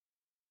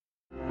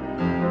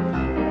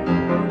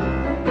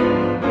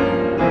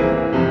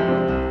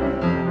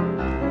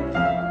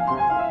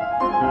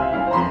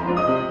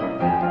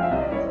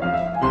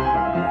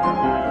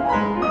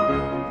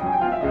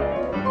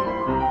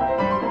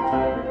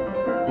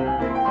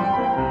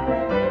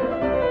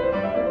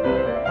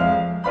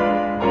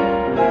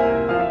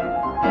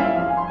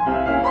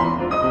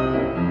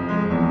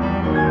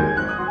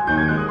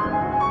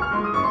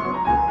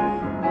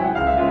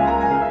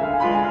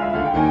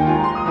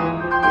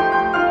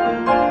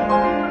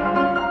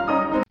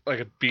like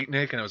a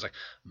beatnik, and it was like,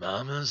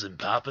 mamas and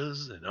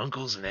papas and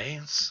uncles and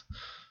aunts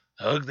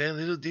hug their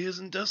little dears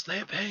and dust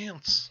their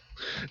pants.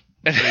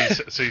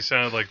 So you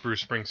sounded like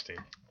Bruce Springsteen.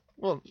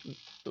 Well,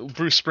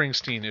 Bruce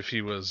Springsteen, if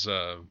he was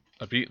a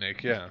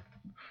beatnik, yeah.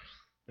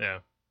 Yeah.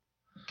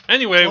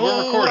 Anyway,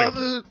 we're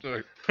recording.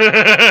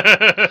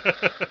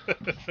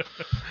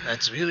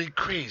 That's really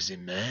crazy,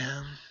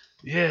 man.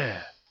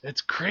 Yeah,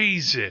 it's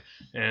crazy.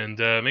 And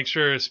make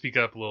sure to speak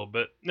up a little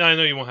bit. No, I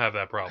know you won't have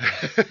that problem.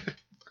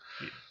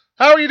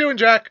 How are you doing,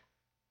 Jack?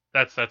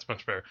 That's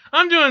much better.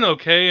 I'm doing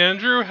okay,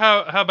 Andrew.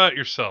 How about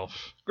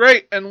yourself?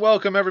 Great, and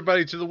welcome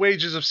everybody to the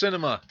Wages of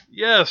Cinema.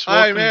 Yes,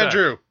 I'm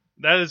Andrew. Back.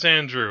 That is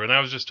Andrew, and I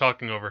was just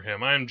talking over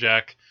him. I'm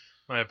Jack.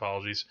 My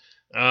apologies.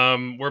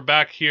 We're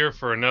back here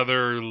for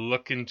another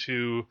look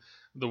into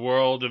the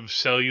world of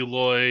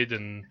celluloid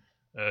and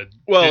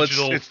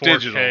digital it's 4K.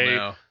 digital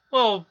now.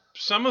 Well,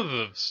 some of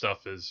the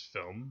stuff is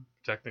film,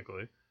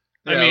 technically.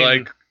 Yeah, I mean,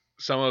 like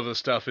some of the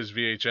stuff is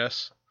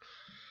VHS.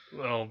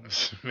 Well,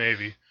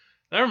 maybe.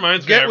 That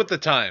reminds me. Get with the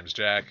times,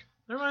 Jack.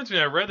 That reminds me.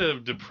 I read a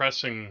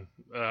depressing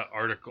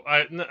article.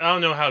 I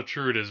don't know how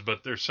true it is,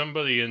 but there's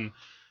somebody in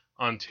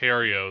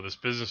Ontario, this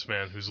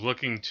businessman, who's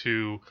looking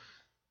to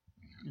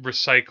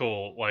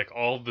recycle like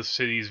all of the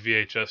city's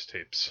VHS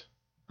tapes.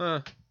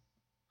 Huh.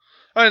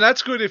 I mean,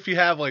 that's good if you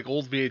have like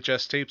old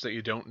VHS tapes that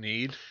you don't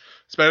need.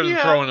 It's better than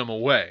throwing them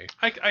away.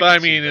 I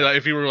mean,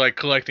 if you were like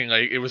collecting,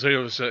 like it was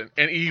an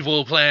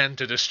evil plan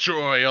to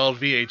destroy all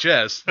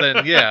VHS,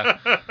 then yeah.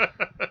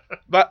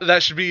 But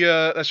that should be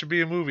a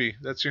movie.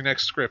 That's your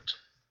next script.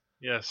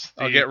 Yes,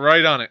 I'll get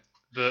right on it.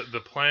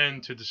 The plan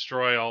to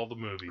destroy all the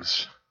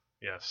movies.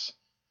 Yes,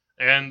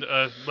 and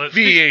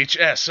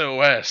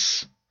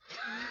VHSOS.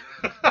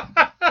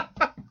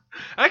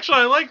 Actually,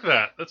 I like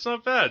that. That's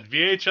not bad.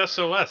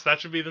 VHSOS. That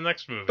should be the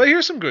next movie. But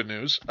here's some good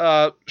news.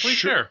 Please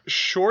share.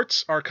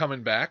 Shorts are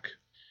coming back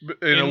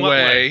in a what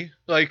way.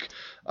 Like,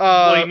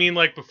 you mean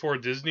like before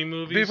Disney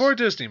movies? Before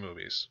Disney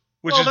movies,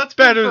 which that's is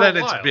better than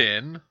it's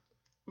been.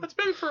 That's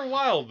been for a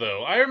while,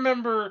 though. I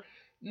remember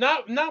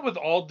not with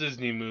all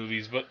Disney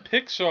movies, but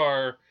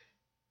Pixar,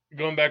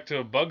 going back to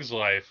A Bug's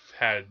Life,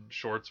 had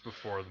shorts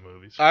before the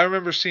movies. I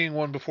remember seeing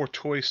one before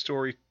Toy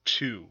Story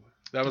 2.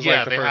 That was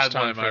like the first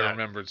time I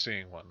remembered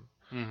seeing one.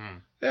 Mm-hmm.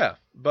 Yeah,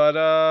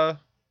 but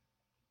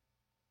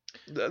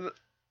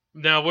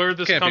now where did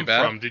this come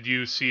from? Did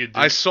you see it?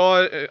 I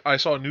saw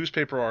a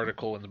newspaper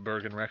article in the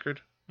Bergen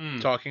Record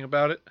talking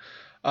about it.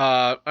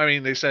 I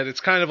mean, they said it's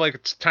kind of like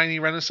it's tiny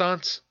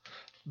Renaissance,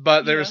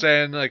 but they're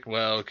saying like,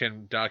 well,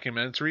 can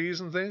documentaries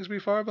and things be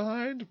far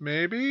behind?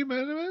 Maybe.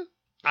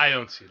 I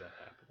don't see that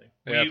happening.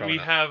 Yeah,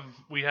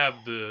 we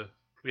have the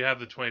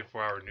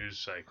 24-hour news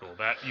cycle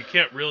that you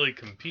can't really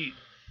compete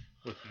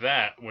with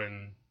that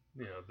when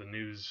the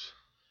news.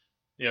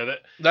 Yeah,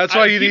 that's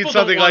why you need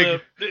something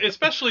like,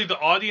 especially the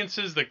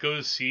audiences that go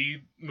to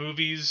see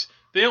movies.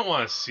 They don't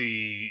want to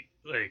see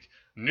like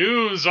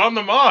news on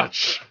the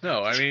march.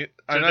 No, I mean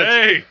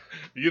today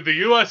the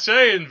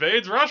USA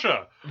invades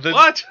Russia.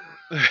 What?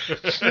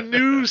 The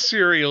news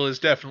serial is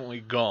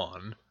definitely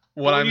gone.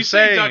 What when I'm you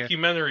saying, say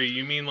documentary,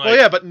 you mean like? Well,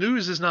 yeah, but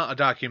news is not a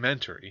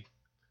documentary.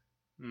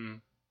 Hmm.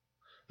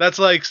 That's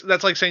like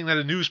saying that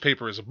a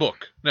newspaper is a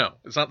book. No,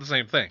 it's not the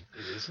same thing.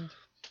 It isn't.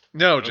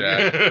 No,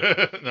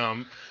 Jack.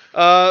 No.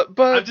 But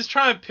I'm just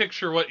trying to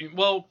picture what.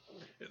 Well,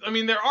 I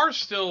mean, there are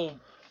still.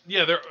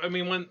 Yeah, there. I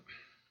mean, when.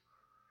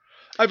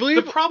 I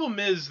believe the problem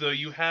is though,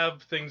 you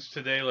have things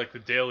today like the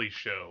Daily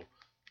Show,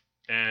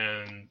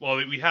 and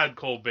we had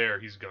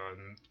Colbert. He's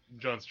gone.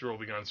 Jon Stewart will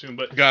be gone soon,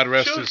 but God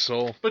rest his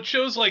soul. But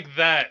shows like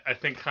that, I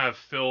think, kind of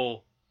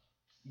fill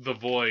the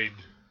void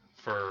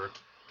for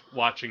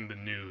watching the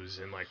news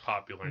and like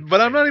popular.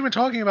 But I'm not even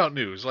talking about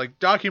news. Like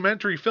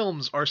documentary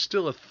films are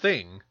still a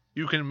thing.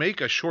 You can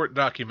make a short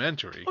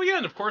documentary. Oh yeah,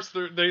 and of course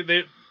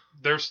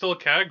they're still a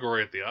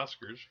category at the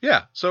Oscars.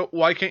 Yeah, so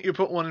why can't you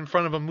put one in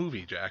front of a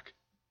movie, Jack?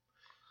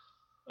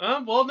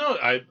 Well, no,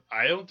 I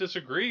don't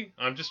disagree.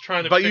 I'm just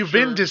trying to. But you've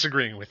been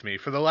disagreeing with me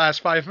for the last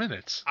 5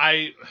 minutes.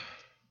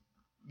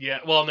 Yeah.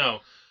 Well,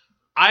 no,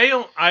 I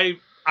don't. I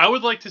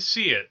would like to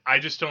see it. I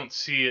just don't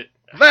see it.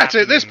 That's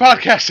it. This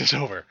podcast is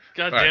over.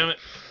 God damn it.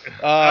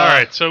 All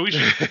right, so we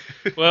should.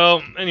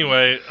 Well,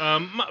 anyway,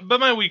 but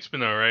my week's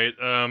been all right.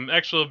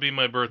 Actually, it'll be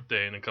my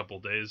birthday in a couple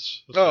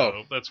days.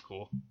 So that's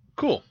cool.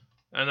 Cool.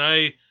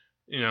 And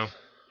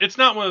it's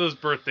not one of those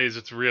birthdays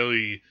that's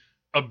really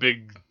a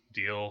big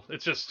deal.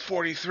 It's just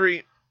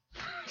 43.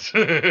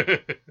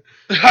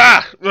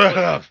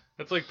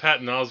 That's like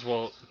Patton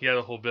Oswalt. He had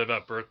a whole bit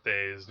about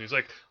birthdays, and he's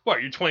like,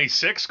 "What? You're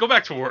 26? Go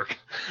back to work."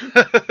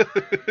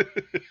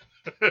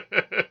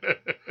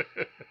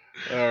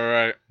 All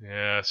right.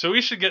 Yeah. So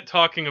we should get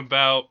talking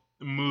about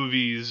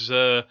movies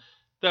that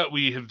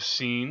we have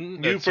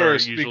seen. You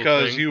first,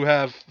 because you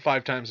have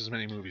 5 times as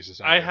many movies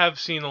as I do. I have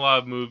seen a lot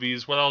of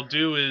movies. What I'll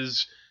do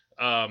is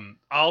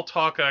I'll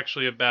talk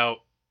actually about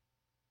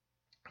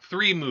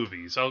 3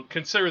 movies. I'll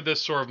consider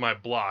this sort of my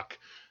block.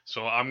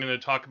 So I'm going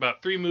to talk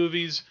about 3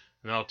 movies,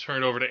 and I'll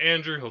turn it over to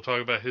Andrew. He'll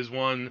talk about his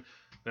one,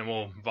 then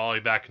we'll volley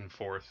back and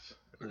forth.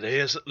 Lay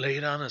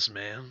it on us,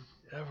 man.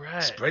 All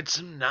right. Spread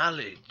some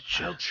knowledge.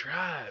 I'll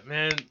try,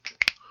 man.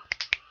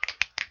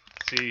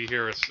 See, you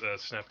hear us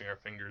snapping our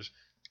fingers.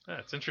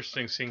 It's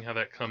interesting seeing how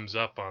that comes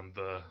up on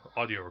the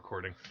audio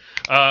recording.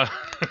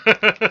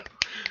 That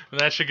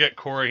should get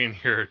Corey in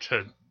here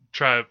to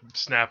try to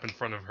snap in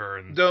front of her.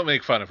 And don't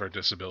make fun of her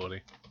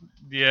disability.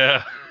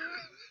 Yeah.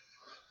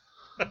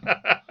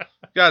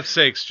 God's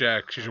sakes,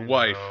 Jack. She's your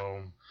wife.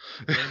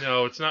 I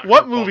know, it's not.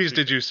 What movies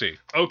did you see?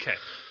 Okay.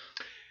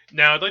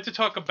 Now, I'd like to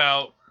talk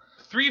about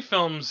 3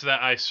 films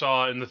that I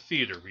saw in the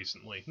theater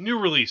recently. New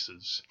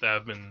releases that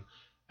have been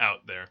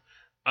out there.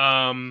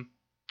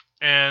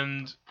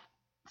 And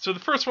so the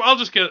first one,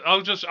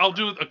 I'll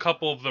do a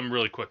couple of them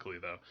really quickly,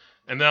 though.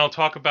 And then I'll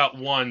talk about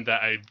one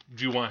that I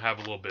do want to have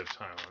a little bit of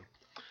time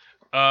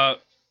on.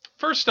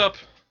 First up,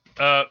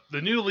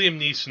 the new Liam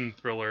Neeson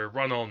thriller,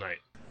 Run All Night.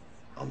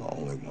 I'm the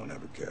only one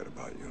ever cared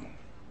about you.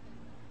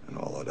 And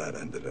all of that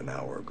ended an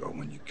hour ago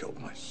when you killed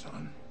my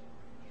son.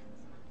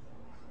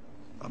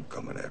 I'm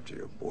coming after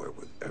your boy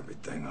with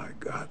everything I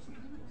got.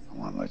 I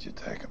won't let you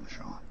take him,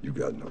 Sean. You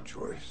got no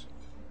choice.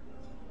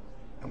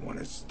 And when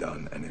it's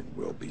done, and it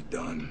will be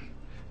done,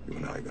 you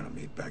and I are gonna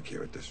meet back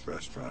here at this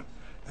restaurant,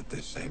 at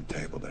this same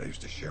table that I used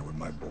to share with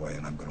my boy,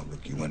 and I'm gonna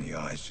look you in the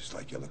eyes just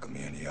like you look at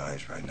me in the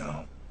eyes right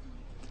now.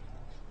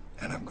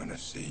 And I'm gonna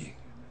see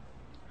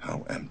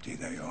how empty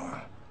they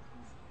are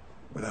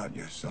without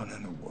your son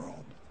in the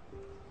world.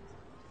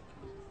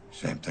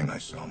 Same thing I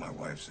saw in my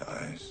wife's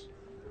eyes.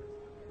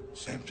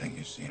 Same thing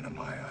you're seeing in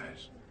my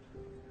eyes.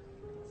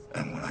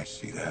 And when I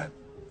see that,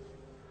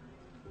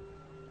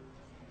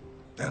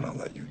 then I'll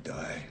let you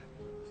die.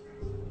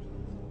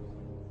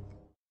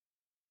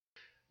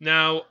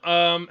 Now,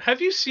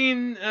 have you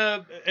seen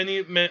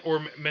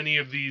many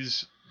of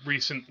these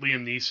recent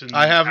Liam Neeson?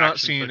 I have not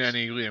seen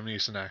any Liam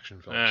Neeson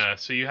action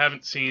films. So you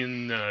haven't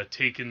seen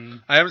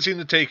Taken? I haven't seen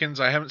the Takens.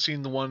 I haven't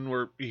seen the one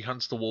where he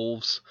hunts the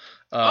wolves.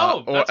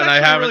 That's and I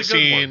haven't really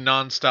seen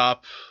Nonstop,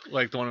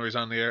 like the one where he's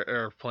on the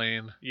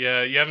airplane.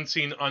 Yeah, you haven't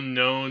seen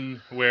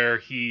Unknown, where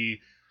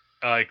he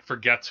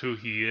forgets who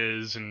he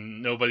is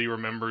and nobody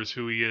remembers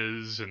who he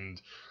is,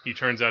 and he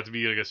turns out to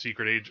be like a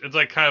secret agent. It's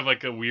like kind of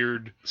like a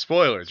weird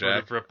spoiler, sort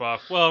Jack. of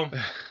rip-off. Well,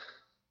 the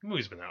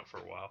movie's been out for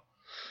a while.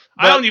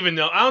 But I don't even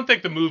know. I don't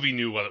think the movie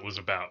knew what it was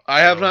about.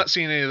 I have not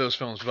seen any of those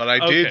films, but I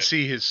did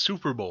see his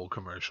Super Bowl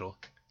commercial.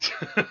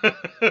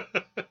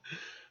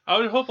 I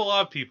would hope a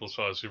lot of people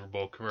saw a Super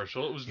Bowl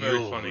commercial. It was very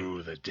funny. You'll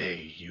rue the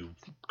day you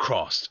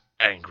crossed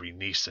Angry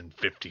Neeson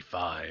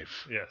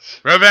 55. Yes.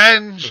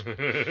 Revenge!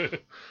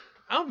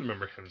 I don't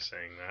remember him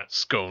saying that.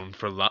 Scone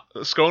for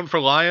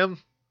Lion?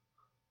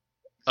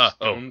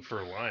 Stone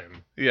for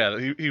Lion. Yeah,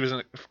 he was in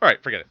it. All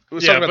right, forget it. But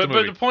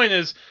the point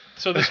is,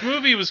 so this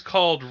movie was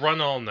called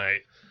Run All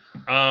Night.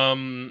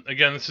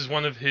 Again, this is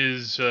one of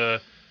his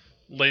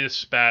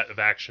latest spat of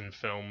action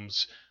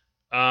films.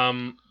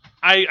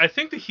 I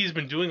think that he's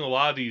been doing a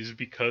lot of these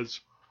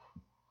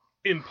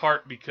in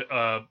part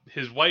because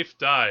his wife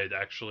died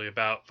actually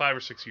about 5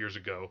 or 6 years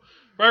ago,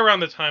 right around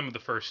the time of the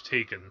first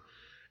Taken.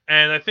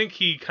 And I think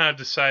he kind of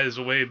decided as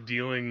a way of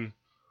dealing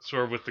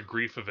sort of with the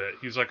grief of it.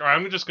 He's like, all right,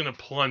 I'm just going to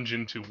plunge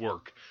into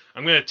work.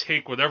 I'm going to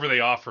take whatever they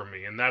offer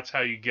me. And that's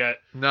how you get...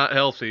 Not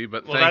healthy,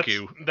 but thank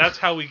you. That's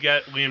how we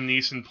get Liam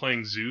Neeson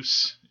playing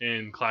Zeus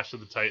in Clash of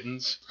the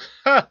Titans.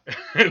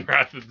 And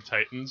Wrath of the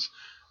Titans.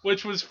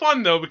 Which was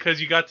fun, though, because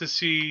you got to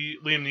see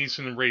Liam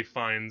Neeson and Ralph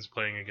Fiennes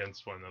playing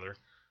against one another.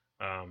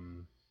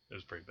 It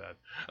was pretty bad.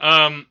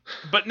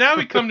 But now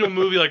we come to a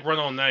movie like Run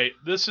All Night.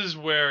 This is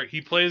where he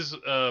plays...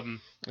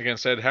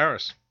 against Ed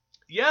Harris.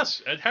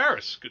 Yes, Ed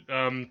Harris.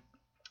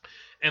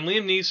 And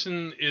Liam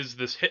Neeson is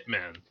this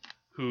hitman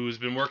who's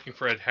been working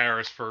for Ed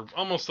Harris for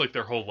almost like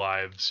their whole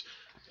lives.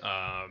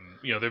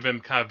 They've been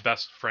kind of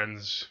best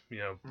friends.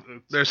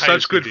 They're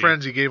such good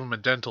friends, he gave him a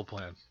dental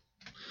plan.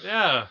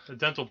 Yeah, a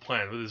dental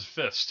plan with his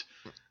fist.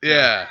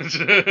 Yeah.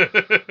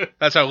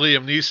 That's how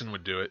Liam Neeson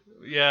would do it.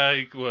 Yeah,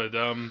 he would.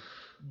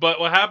 But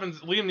what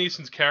happens, Liam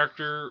Neeson's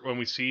character, when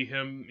we see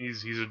him,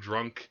 he's a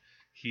drunk.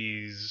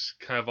 He's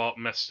kind of all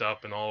messed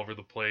up and all over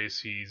the place.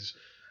 He's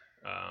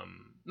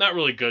not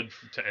really good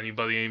to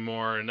anybody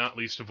anymore, and not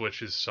least of which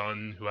his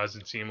son, who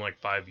hasn't seen him in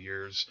like 5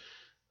 years.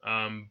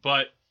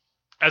 But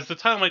as the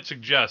title might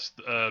suggest,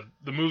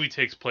 the movie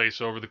takes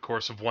place over the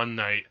course of one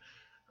night.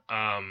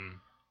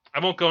 I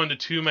won't go into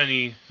too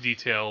many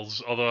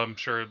details, although I'm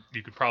sure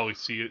you could probably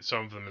see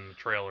some of them in the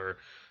trailer.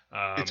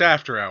 It's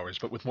After Hours,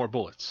 but with more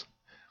bullets.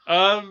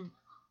 No,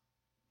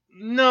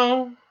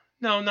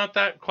 not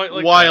that quite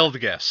like Wild that.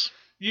 Guess.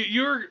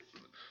 You're...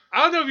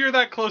 I don't know if you're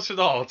that close at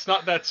all. It's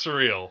not that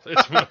surreal.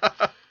 It's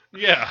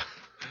yeah.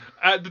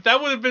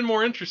 That would have been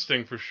more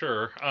interesting for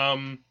sure.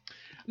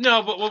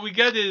 No, but what we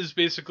get is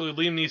basically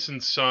Liam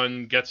Neeson's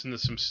son gets into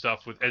some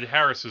stuff with Ed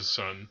Harris's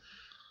son.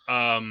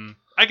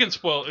 I can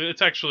spoil...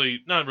 It's actually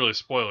not really a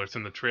spoiler. It's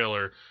in the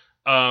trailer.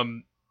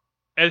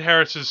 Ed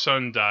Harris's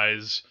son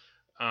dies,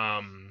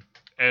 and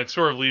it's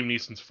sort of Liam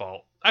Neeson's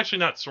fault. Actually,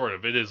 not sort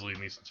of. It is Liam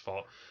Neeson's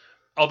fault.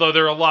 Although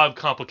there are a lot of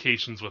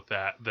complications with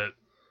that,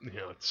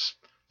 it's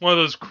one of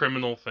those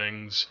criminal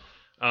things.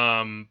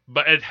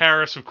 But Ed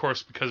Harris, of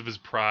course, because of his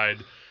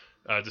pride,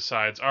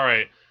 decides, all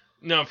right,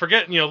 no,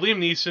 forget, Liam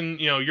Neeson,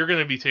 you're going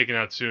to be taken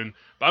out soon,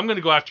 but I'm going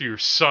to go after your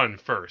son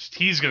first.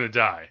 He's going to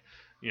die.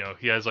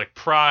 He has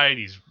pride.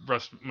 He's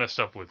messed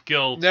up with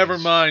guilt. Never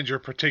mind your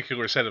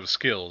particular set of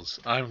skills.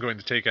 I'm going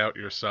to take out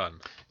your son.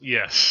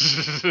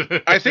 Yes.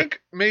 I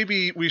think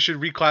maybe we should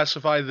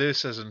reclassify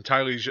this as an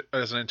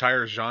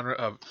entire genre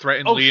of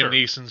threaten Liam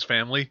Neeson's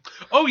family.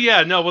 Oh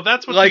yeah, no, well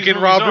that's what like in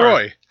Rob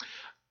Roy.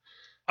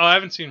 Oh, I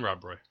haven't seen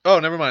Rob Roy. Oh,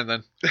 never mind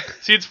then.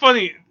 See, it's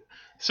funny.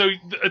 So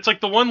it's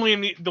like the one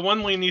Liam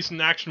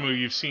Neeson action movie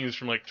you've seen is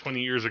from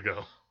 20 years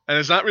ago. And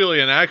it's not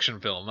really an action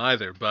film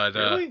either, but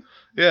really?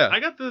 Yeah, I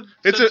got the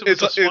sense it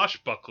was a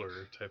swashbuckler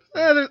type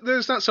thing. Yeah,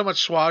 there's not so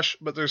much swash,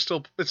 but it's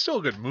still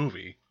a good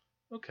movie.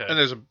 Okay. And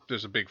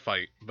there's a big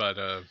fight, but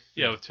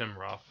with Tim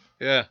Roth.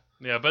 Yeah.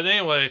 Yeah, but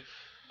anyway,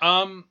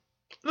 the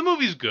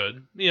movie's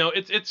good.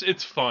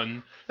 It's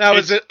fun. Now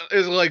is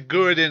it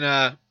good in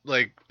that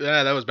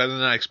was better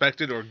than I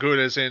expected, or good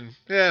as in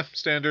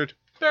standard?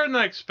 Better than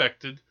I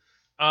expected.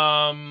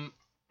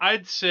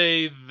 I'd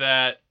say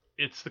that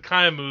it's the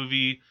kind of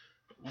movie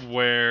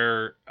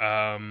where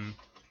oh,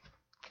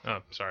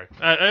 sorry.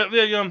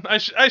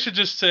 I should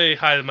just say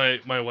hi to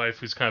my wife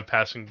who's kind of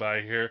passing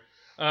by here.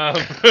 All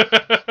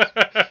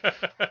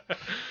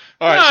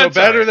right, so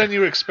better than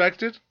you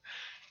expected?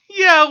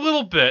 Yeah, a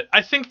little bit.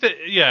 I think that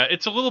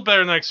it's a little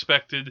better than I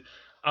expected.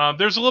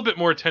 There's a little bit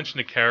more attention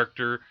to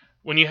character.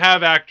 When you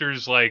have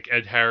actors like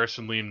Ed Harris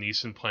and Liam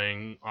Neeson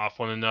playing off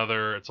one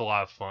another, it's a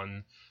lot of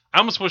fun. I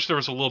almost wish there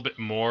was a little bit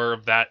more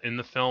of that in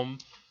the film.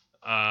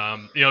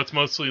 It's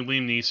mostly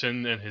Liam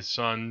Neeson and his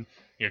son,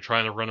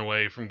 trying to run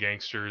away from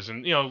gangsters.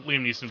 And,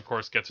 Liam Neeson, of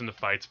course, gets into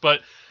fights.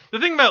 But the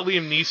thing about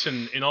Liam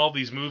Neeson in all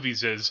these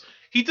movies is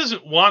he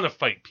doesn't want to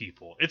fight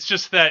people. It's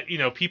just that,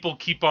 people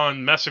keep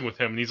on messing with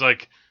him. And he's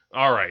like,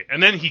 all right.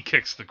 And then he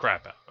kicks the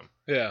crap out of them.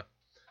 Yeah.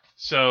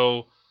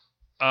 So,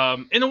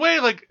 in a way,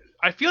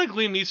 I feel like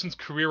Liam Neeson's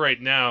career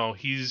right now,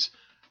 he's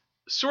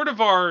sort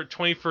of our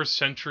 21st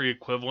century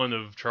equivalent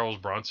of Charles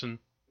Bronson.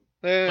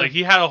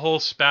 He had a whole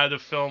spat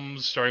of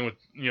films starting with,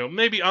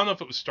 maybe, I don't know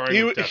if it was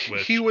starting with Death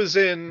Wish. He was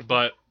in,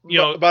 but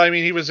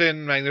he was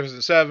in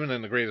Magnificent Seven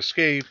and The Great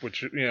Escape,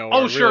 which, are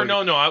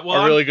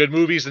really good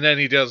movies, and then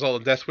he does all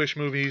the Death Wish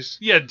movies.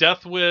 Yeah,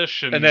 Death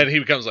Wish. And then he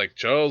becomes like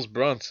Charles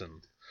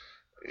Bronson,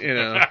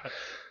 Yeah,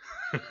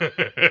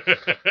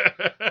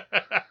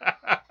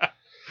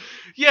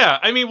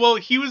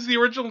 he was the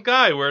original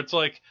guy where it's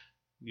like,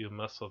 you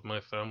mess with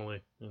my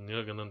family and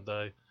you're gonna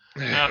die.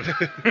 He has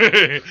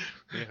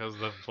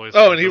that voice.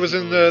 Oh, and he was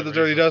in the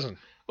Dirty Dozen.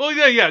 Well,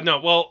 yeah, no.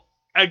 Well,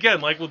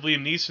 again, like with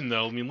Liam Neeson,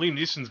 though, Liam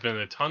Neeson's been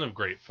in a ton of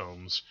great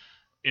films,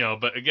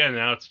 but again,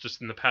 now it's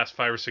just in the past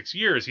 5 or 6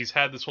 years, he's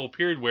had this whole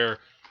period where,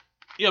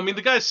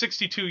 the guy's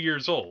 62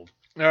 years old.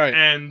 All right.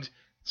 And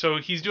so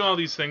he's doing all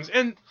these things,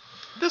 and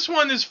this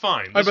one is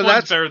fine. This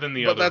one's better than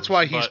the others. But that's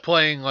why he's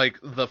playing,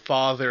 the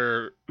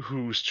father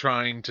who's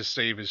trying to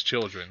save his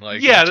children.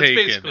 That's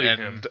basically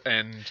him.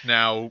 And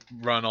now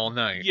run all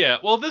night. Yeah,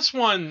 well, this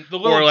one...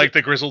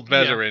 the grizzled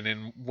veteran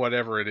in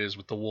whatever it is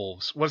with the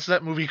wolves. What's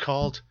that movie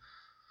called?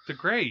 The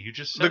Grey. You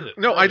just said it.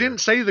 No, earlier. I didn't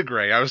say The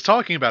Grey. I was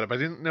talking about it, but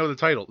I didn't know the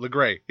title. The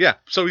Grey. Yeah,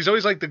 so he's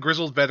always the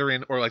grizzled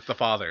veteran or the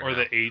father. Or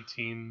the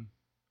A-Team.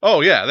 Oh,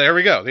 yeah, there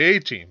we go. The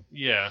A-Team.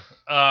 Yeah.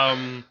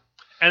 And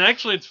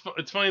actually,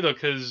 it's funny, though,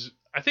 because...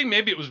 I think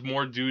maybe it was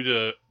more due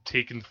to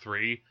Taken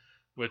 3,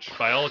 which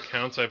by all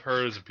accounts I've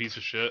heard is a piece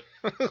of shit.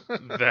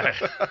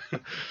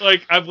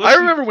 I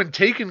remember when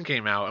Taken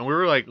came out and we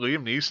were like,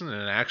 Liam Neeson in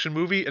an action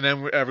movie, and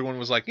then everyone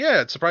was like,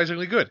 yeah, it's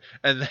surprisringly good.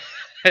 And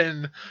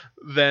then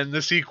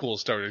the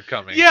sequels started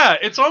coming. Yeah,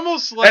 it's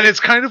almost like... And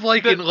it's kind of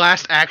like in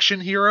Last Action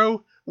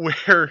Hero,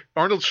 where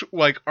Arnold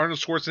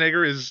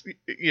Schwarzenegger is,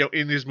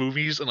 in his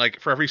movies, and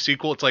for every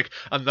sequel, it's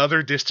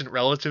another distant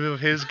relative of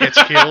his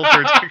gets killed,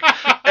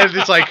 and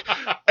it's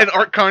and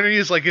Art Carney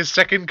is his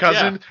second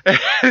cousin, and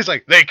it's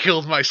they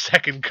killed my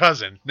second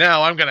cousin.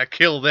 Now I'm gonna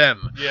kill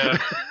them. Yeah.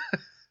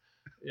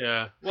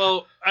 Yeah.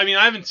 Well, I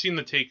haven't seen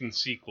the Taken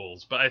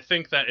sequels, but I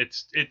think that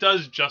it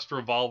does just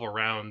revolve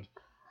around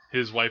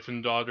his wife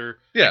and daughter.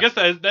 Yeah. I guess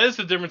that is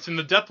the difference in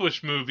the Death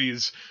Wish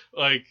movies.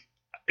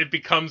 It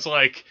becomes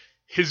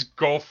his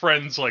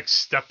girlfriend's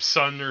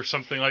stepson or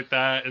something like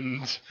that,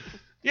 and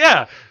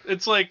yeah,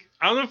 it's I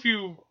don't know if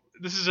you.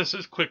 This is just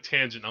a quick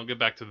tangent. I'll get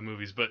back to the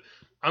movies, but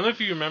I don't know if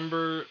you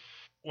remember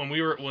when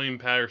we were at William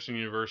Patterson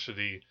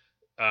University,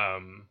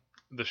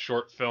 the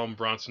short film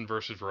Bronson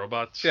versus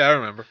Robots. Yeah, I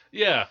remember.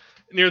 Yeah,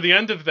 near the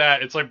end of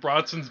that, it's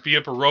Bronson's beat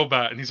up a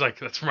robot, and he's like,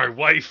 "That's for my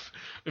wife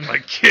and my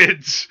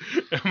kids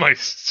and my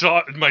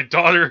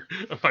daughter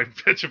and my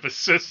bitch of a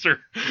sister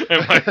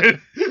and my."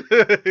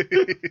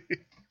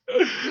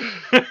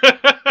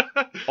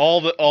 all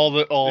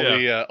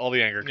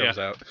the anger comes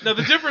out.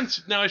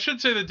 Now I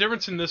should say the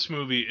difference in this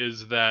movie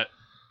is that,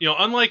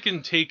 unlike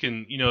in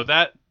Taken,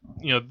 that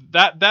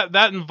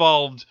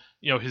involved,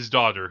 his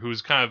daughter, who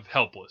was kind of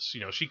helpless.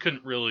 She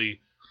couldn't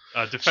really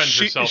defend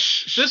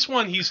herself. This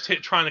one, he's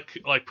trying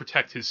to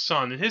protect his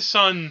son, and his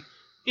son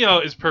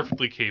is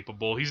perfectly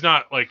capable. He's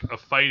not like a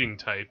fighting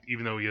type,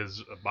 even though he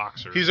is a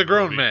boxer. He's a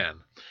grown man.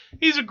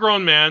 He's a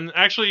grown man.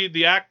 Actually,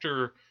 the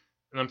actor,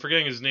 and I'm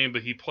forgetting his name,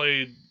 but he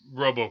played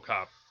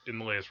RoboCop in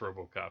the latest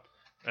RoboCop.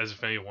 As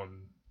if anyone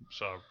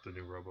saw the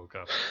new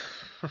RoboCop.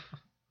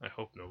 I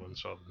hope no one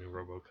saw the new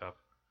RoboCop.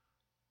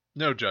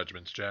 No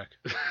judgments, Jack.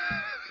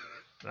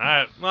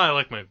 I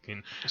like my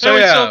opinion. So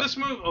anyway, yeah. So this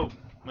movie. Oh,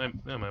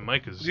 my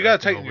mic is. You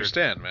gotta tighten your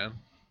stand, man.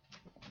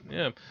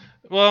 Yeah.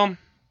 Well.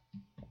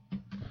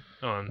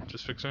 Hold on,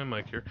 just fixing my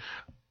mic here.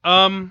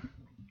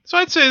 So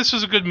I'd say this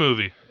was a good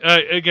movie.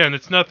 Again,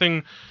 it's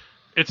nothing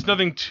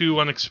too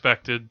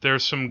unexpected.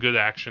 There's some good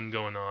action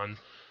going on.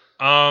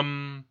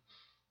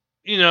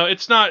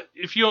 It's not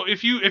if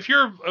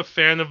you're a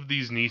fan of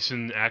these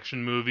Neeson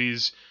action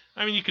movies.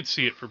 I mean, you could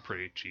see it for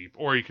pretty cheap,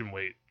 or you can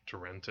wait to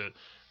rent it.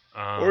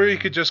 Or you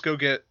could just go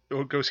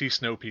see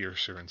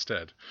Snowpiercer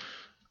instead.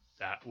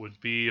 That would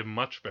be a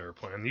much better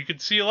plan. You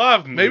could see a lot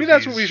of movies. Maybe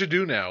that's what we should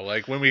do now.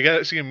 Like, when we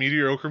see a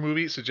mediocre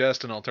movie,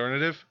 suggest an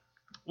alternative.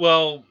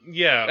 Well,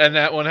 yeah. And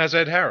that one has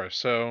Ed Harris,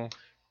 so...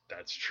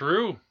 That's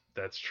true.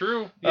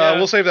 Yeah.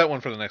 We'll save that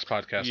one for the next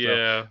podcast, yeah.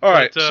 Though. All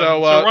right,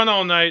 so Run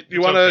All Night.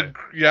 You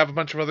have a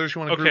bunch of others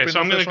you want to group in? Okay, so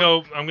I'm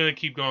going to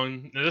keep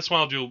going. Now, this one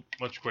I'll do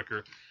much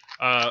quicker.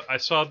 I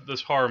saw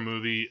this horror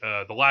movie,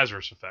 The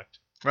Lazarus Effect.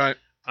 Right.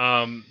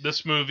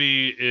 This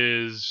movie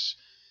is...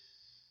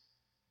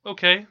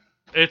 okay.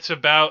 It's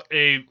about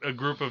a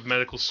group of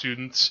medical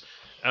students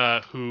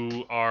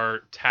who are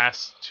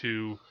tasked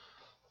to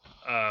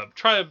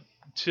try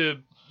to.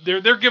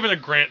 They're given a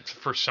grant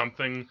for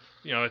something.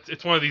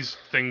 It's one of these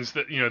things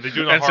that they do in a horror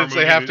movie. And since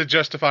they have to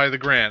justify the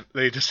grant,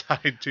 they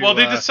decide to. Well,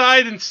 they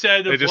decide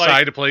instead of. They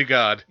decide to play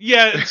God.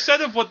 Yeah,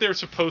 instead of what they're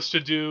supposed to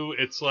do,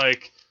 it's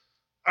like,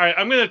 all right,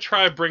 I'm gonna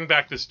try to bring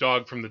back this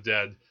dog from the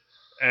dead.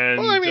 And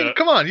well, I mean,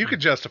 come on, you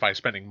could justify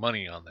spending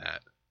money on that.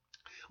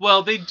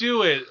 Well, they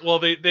do it. Well,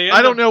 they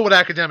I don't know what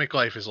academic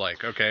life is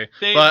like, okay?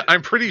 But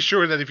I'm pretty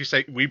sure that if you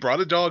say, we brought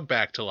a dog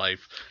back to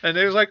life, and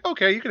they're like,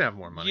 okay, you can have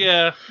more money.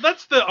 Yeah,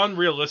 that's the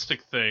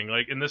unrealistic thing,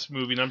 like, in this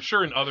movie, and I'm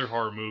sure in other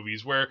horror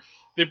movies, where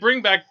they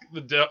bring back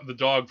the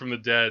dog from the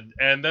dead,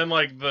 and then,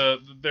 like,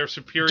 their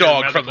superior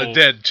dog from the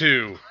dead,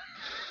 too.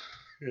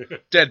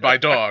 Dead by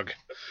dog.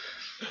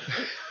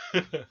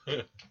 I'm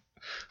going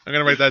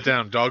to write that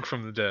down. Dog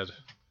from the dead.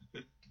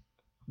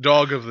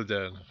 Dog of the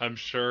dead. I'm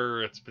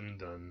sure it's been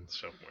done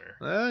somewhere.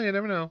 Well, you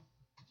never know.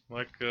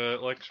 Like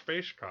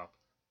Space Cop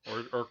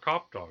or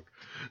Cop Dog.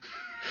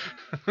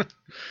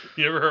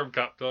 You ever heard of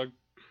Cop Dog?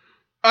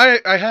 I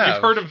have.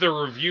 You've heard of the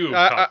review of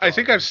Cop Dog. I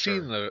think I've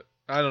seen the...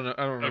 I don't know.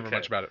 I don't remember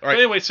much about it. All right.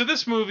 Anyway, so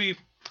this movie...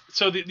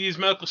 So these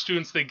medical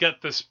students, they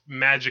get this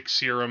magic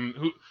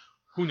serum.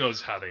 Who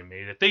knows how they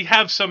made it? They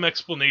have some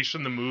explanation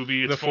in the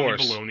movie. It's phony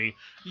baloney.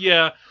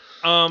 Yeah.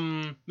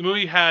 The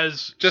movie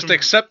has... Just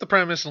accept the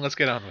premise and let's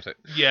get on with it.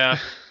 Yeah.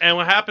 And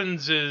what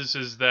happens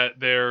is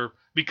that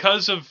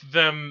because of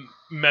them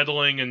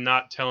meddling and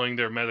not telling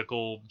their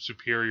medical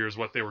superiors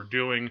what they were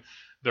doing,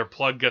 their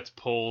plug gets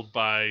pulled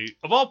by,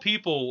 of all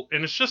people,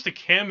 and it's just a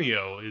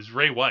cameo, is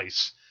Ray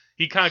Weiss.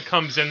 He kind of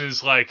comes in and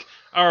is like,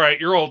 all right,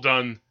 you're all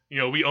done.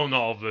 We own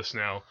all of this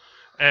now.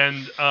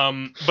 And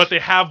but they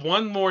have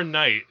one more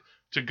night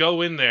to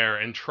go in there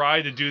and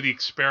try to do the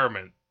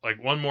experiment,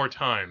 like one more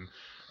time.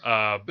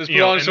 This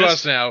belongs to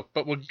us now,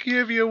 but we'll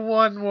give you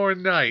one more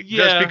night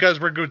just because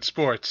we're good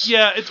sports.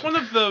 Yeah, it's one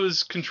of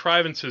those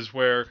contrivances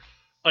where,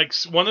 like,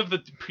 one of the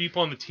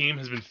people on the team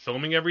has been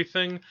filming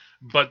everything,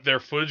 but their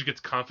footage gets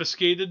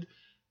confiscated,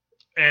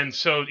 and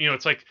so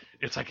it's like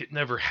it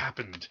never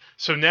happened.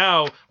 So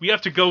now we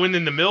have to go in the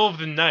middle of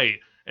the night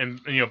and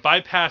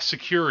bypass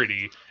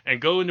security and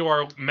go into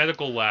our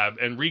medical lab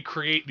and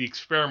recreate the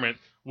experiment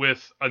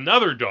with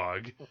another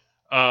dog.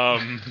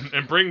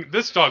 And bring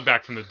this dog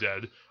back from the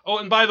dead. Oh,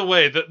 and by the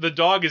way, the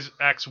dog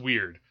acts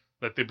weird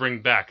that they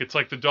bring back. It's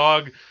like the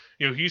dog,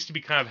 he used to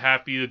be kind of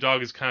happy. The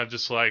dog is kind of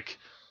just like,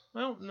 I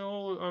don't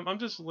know, I'm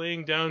just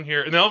laying down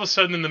here. And then all of a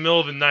sudden, in the middle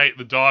of the night,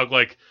 the dog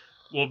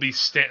will be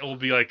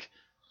like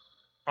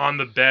on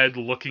the bed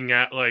looking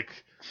at like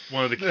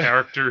one of the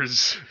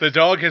characters. The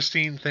dog has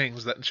seen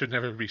things that should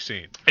never be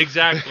seen.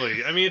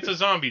 Exactly. I mean, it's a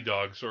zombie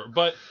dog,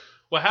 but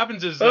what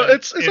happens is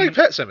it's like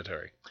Pet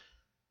Sematary.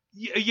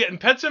 Yeah, in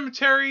Pet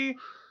Sematary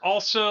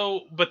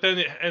also, but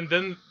then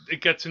it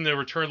gets into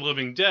Return of the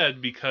Living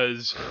Dead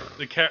because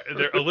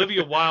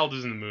Olivia Wilde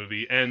is in the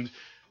movie, and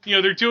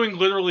they're doing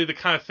literally the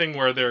kind of thing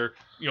where they're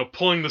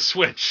pulling the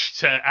switch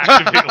to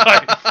activate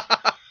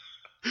life.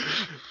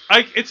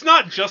 It's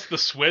not just the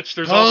switch.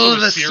 There's also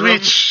the serum,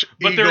 switch,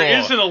 but Igor. there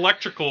is an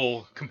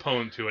electrical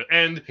component to it.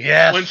 And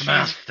yes,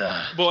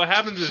 master. But what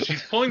happens is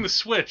she's pulling the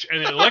switch,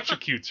 and it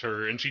electrocutes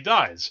her, and she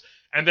dies.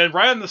 And then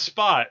right on the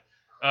spot,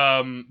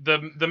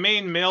 the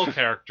main male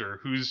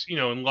character who's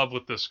in love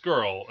with this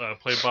girl,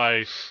 played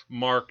by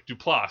Mark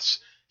Duplass,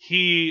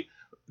 he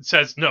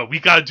says, no,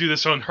 we gotta do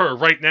this on her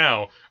right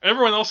now.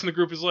 Everyone else in the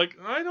group is like,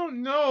 I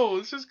don't know,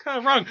 this is kind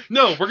of wrong.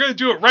 No, we're gonna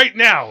do it right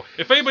now.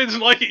 If anybody doesn't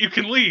like it, you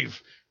can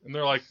leave. And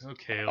they're like,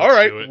 okay, let's all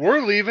right, do it.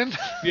 We're leaving.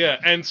 Yeah,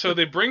 and so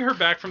they bring her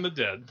back from the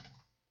dead,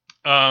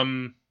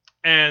 And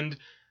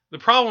the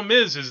problem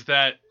is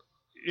that,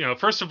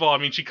 first of all, I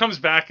mean, she comes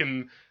back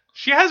and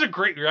she has a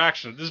great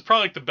reaction. This is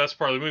probably like the best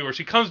part of the movie, where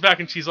she comes back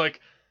and she's like,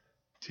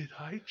 "Did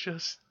I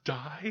just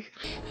die?"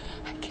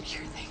 I can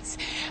hear things.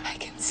 I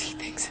can see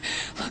things.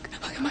 Look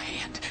at my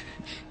hand.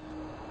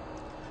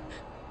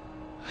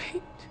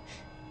 Wait.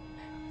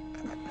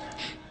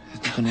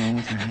 There's nothing wrong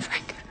with her hand.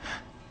 Frank,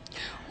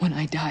 when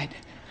I died,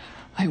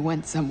 I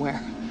went somewhere.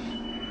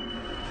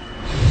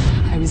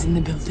 I was in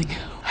the building.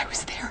 I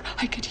was there.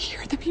 I could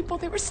hear the people.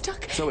 They were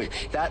stuck. Zoe,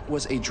 that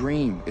was a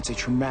dream. It's a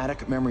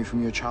traumatic memory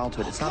from your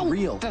childhood. It's not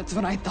real. That's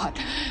what I thought.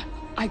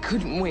 I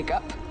couldn't wake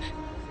up.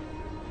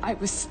 I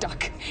was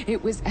stuck.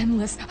 It was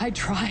endless. I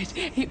tried.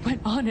 It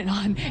went on,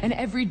 and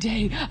every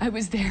day I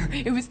was there.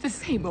 It was the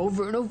same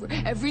over and over,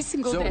 every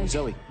single day.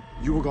 Zoe,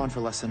 you were gone for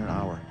less than an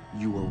hour.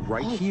 You were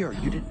right here.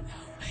 No, you didn't... No.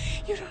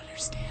 You don't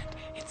understand.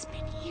 It's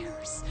been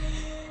years.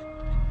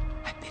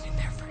 I've been in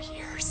there for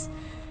years.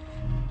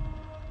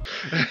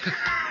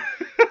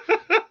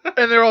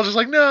 And they're all just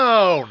like,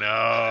 no.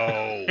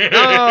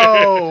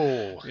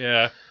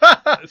 Yeah.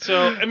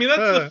 So, I mean,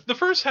 that's the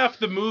first half of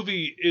the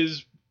movie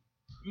is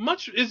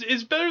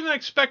better than I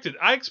expected.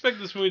 I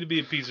expected this movie to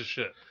be a piece of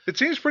shit. It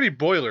seems pretty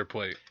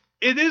boilerplate.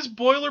 It is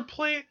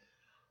boilerplate.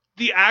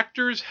 The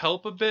actors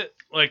help a bit.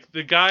 Like,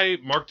 the guy,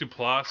 Mark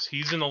Duplass,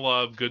 he's in a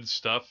lot of good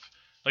stuff.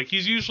 Like,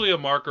 he's usually a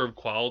marker of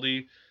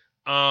quality.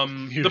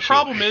 The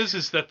problem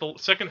is that the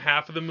second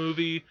half of the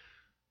movie,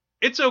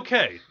 it's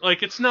okay.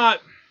 Like, it's not...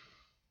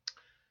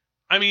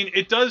 I mean,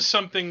 it does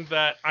something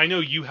that I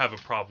know you have a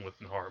problem with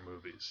in horror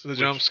movies. The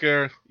jump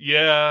scare?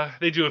 Yeah,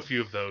 they do a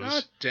few of those.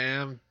 God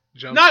damn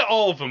jump. Not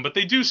all of them, but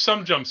they do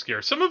some jump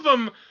scares. Some of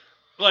them,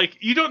 like,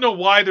 you don't know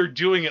why they're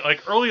doing it.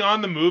 Like, early on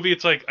in the movie,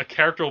 it's like a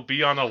character will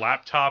be on a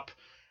laptop,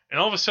 and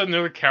all of a sudden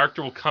another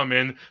character will come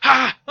in.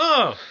 Ha!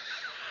 Oh!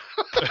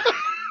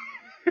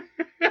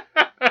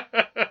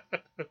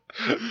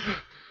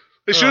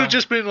 It should have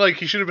just been like,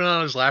 he should have been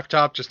on his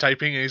laptop just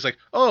typing, and he's like,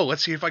 oh,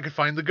 let's see if I can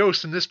find the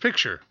ghost in this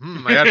picture.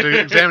 I have to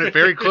examine it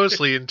very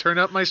closely and turn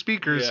up my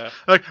speakers. Yeah.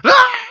 Like,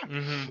 ah!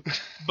 Mm-hmm.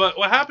 But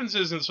what happens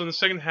is, so in the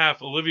second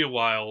half, Olivia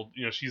Wilde,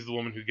 she's the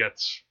woman who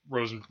gets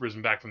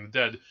risen back from the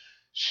dead.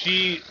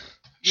 She's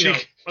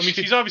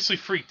obviously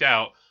freaked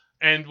out.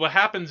 And what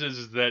happens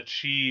is that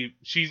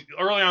she's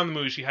early on in the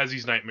movie, she has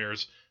these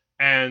nightmares,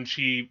 and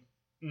she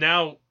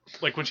now,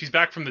 like, when she's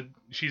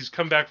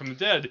come back from the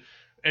dead,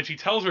 and she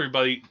tells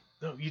everybody,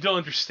 no, you don't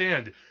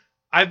understand.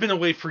 I've been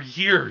away for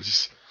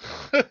years.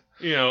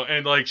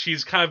 And like,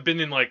 she's kind of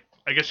been in, like,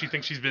 I guess she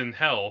thinks she's been in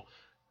hell.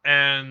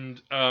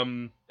 And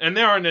then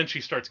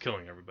she starts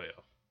killing everybody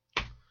off.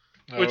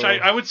 Which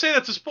I would say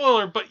that's a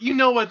spoiler, but you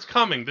know what's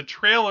coming. The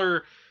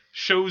trailer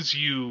shows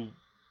you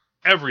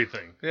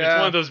everything. Yeah. It's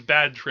one of those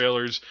bad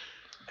trailers.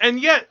 And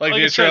yet, like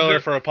the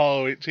trailer for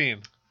Apollo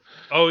 18.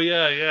 Oh,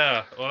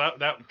 yeah. Well,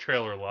 that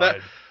trailer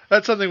lied.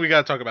 That's something we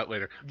got to talk about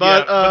later.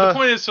 But the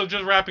point is, so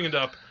just wrapping it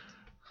up,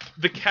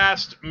 the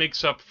cast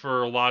makes up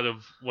for a lot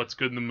of what's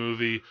good in the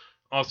movie.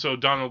 Also,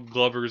 Donald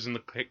Glover's in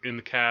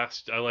the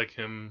cast. I like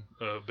him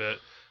a bit.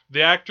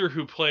 The actor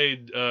who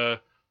played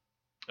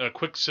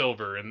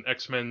Quicksilver in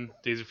X-Men: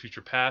 Days of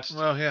Future Past,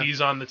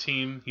 he's on the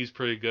team. He's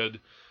pretty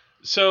good.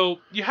 So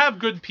you have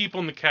good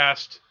people in the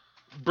cast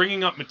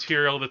bringing up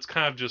material that's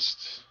kind of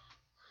just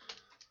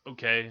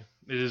okay.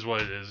 It is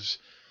what it is.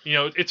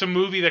 It's a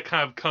movie that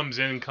kind of comes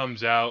in and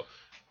comes out,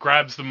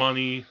 grabs the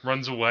money,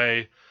 runs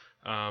away.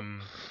 I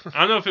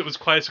don't know if it was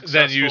quite as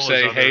successful. Then you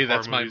say, "Hey,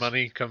 that's movies. my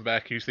money. Come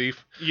back, you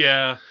thief."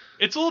 Yeah,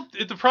 it's a little.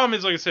 The problem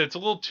is, like I said, it's a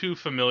little too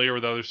familiar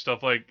with other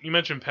stuff. Like you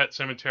mentioned, Pet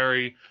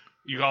Sematary.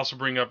 You can also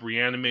bring up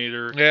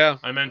Reanimator. Yeah.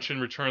 I mentioned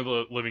Return of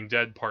the Living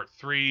Dead Part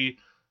 3.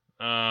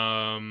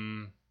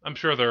 I'm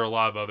sure there are a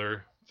lot of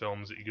other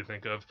films that you could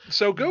think of.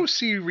 So go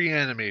see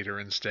Reanimator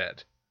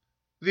instead.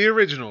 The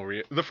original,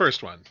 the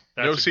first one.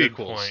 That's no a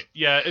sequels. Good point.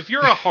 Yeah, if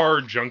you're a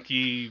horror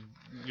junkie,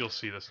 you'll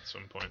see this at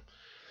some point.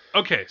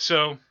 Okay,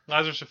 so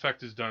Lazarus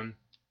Effect is done.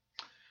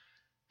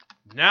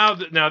 Now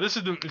this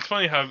is it's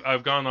funny how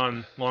I've gone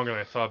on longer than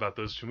I thought about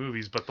those two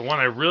movies, but the one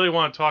I really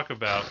want to talk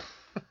about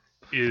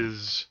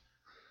is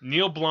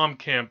Neil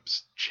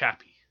Blomkamp's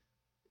Chappie.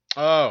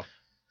 Oh.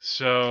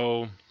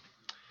 So,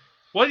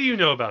 what do you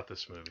know about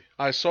this movie?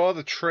 I saw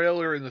the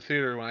trailer in the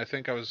theater when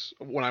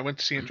I went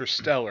to see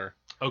Interstellar.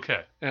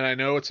 Okay. And I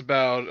know it's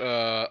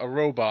about a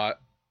robot.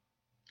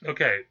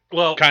 Okay,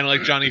 well... kind of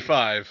like Johnny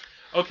Five.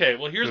 Okay,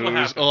 well, here's what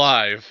happens.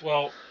 Alive.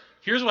 Well,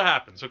 here's what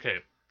happens. Okay.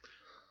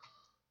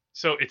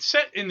 So, it's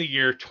set in the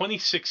year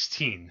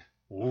 2016.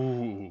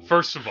 Ooh.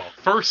 First of all,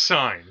 first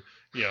sign.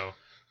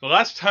 The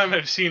last time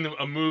I've seen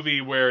a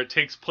movie where it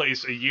takes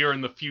place a year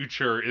in the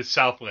future is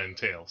Southland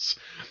Tales.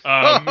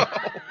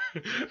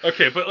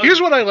 Okay, but...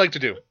 Here's what I like to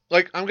do.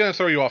 Like, I'm going to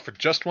throw you off for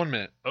just 1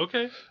 minute.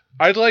 Okay.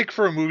 I'd like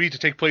for a movie to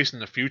take place in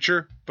the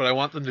future, but I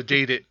want them to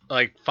date it,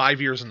 like,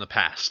 5 years in the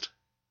past.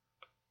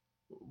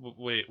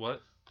 Wait,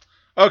 what?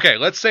 Okay,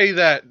 let's say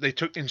that they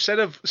took, instead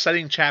of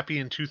setting Chappie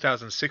in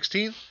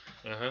 2016,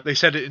 they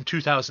set it in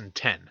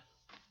 2010.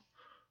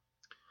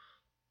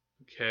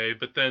 Okay,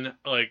 but then,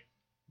 like,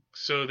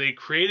 So they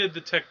created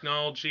the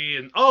technology,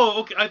 and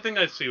okay, I think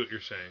I see what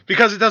you're saying.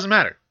 Because it doesn't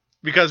matter.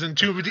 Because in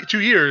 2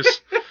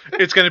 years,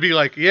 it's going to be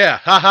like, yeah,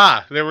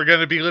 haha, there were going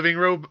to be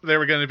there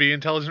were going to be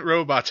intelligent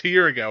robots a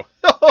year ago.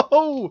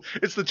 Oh,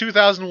 it's the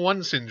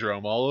 2001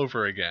 syndrome all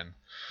over again.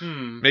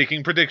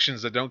 Making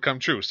predictions that don't come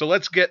true. So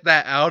let's get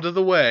that out of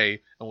the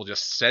way, and we'll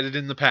just set it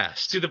in the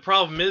past. See, the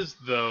problem is,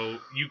 though,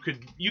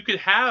 you could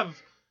have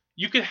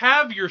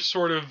your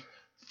sort of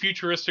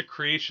futuristic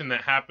creation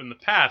that happened in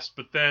the past,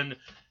 but then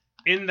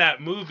in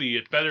that movie,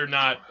 it better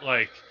not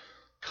like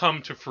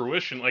come to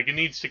fruition. Like, it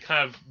needs to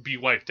kind of be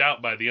wiped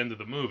out by the end of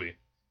the movie.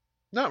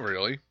 Not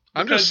really.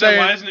 I'm because just saying.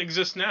 Why doesn't it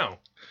exist now?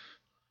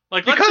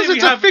 Like, because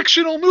it's a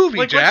fictional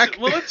movie, Jack.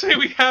 Let's say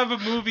we have a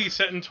movie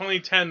set in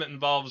 2010 that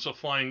involves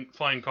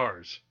flying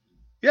cars.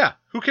 Yeah,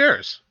 who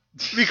cares?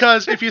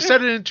 Because if you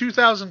set it in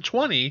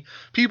 2020,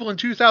 people in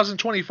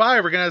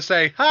 2025 are going to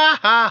say, ha,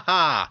 ha,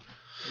 ha.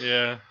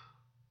 Yeah.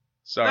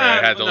 Sorry,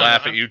 I had to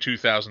laugh at you,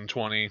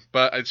 2020,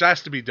 but it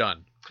has to be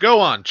done. Go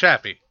on,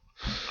 Chappie.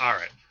 All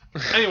right.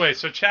 Anyway,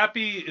 so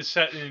Chappie is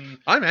set in...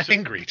 I'm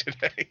angry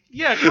today.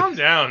 Yeah, calm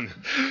down.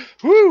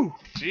 Woo!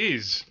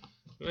 Jeez.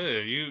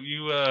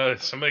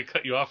 Somebody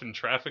cut you off in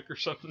traffic or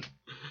something?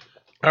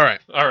 All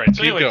right.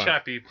 So anyway, going.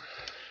 Chappie.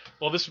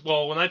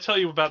 Well, when I tell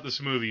you about this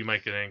movie, you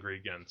might get angry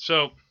again.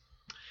 So,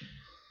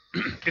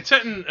 it's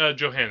set in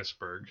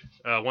Johannesburg,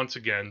 once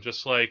again,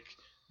 just like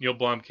Neil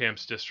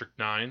Blomkamp's District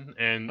 9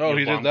 and Neil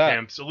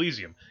Blomkamp's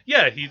Elysium.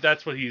 Yeah,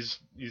 that's what he's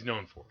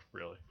known for,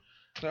 really.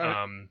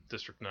 Right.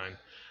 District 9.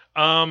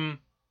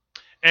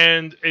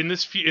 And in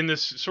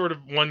this sort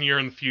of 1 year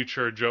in the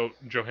future,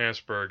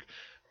 Johannesburg,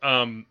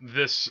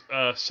 this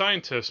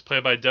scientist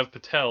played by Dev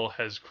Patel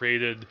has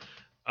created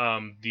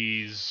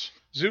these...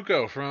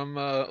 Zuko from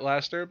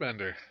Last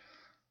Airbender.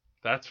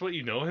 That's what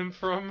you know him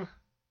from?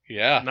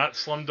 Yeah. Not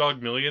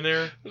Slumdog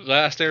Millionaire?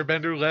 Last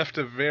Airbender left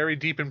a very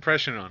deep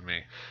impression on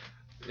me.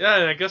 Yeah,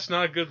 and I guess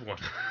not a good one.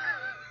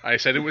 I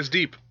said it was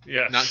deep.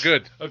 Yes. Not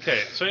good.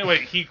 Okay, so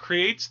anyway, he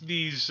creates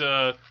these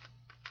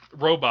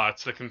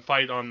robots that can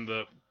fight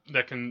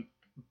that can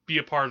be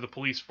a part of the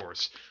police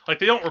force. Like,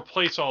 they don't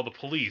replace all the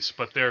police,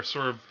 but they're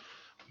sort of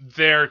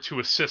there to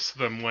assist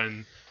them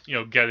when,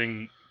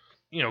 getting,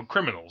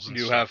 criminals and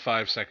stuff. You have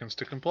 5 seconds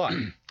to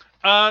comply.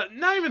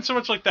 Not even so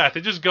much like that.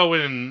 They just go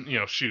in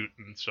and, shoot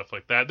and stuff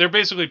like that. They're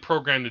basically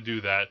programmed to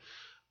do that.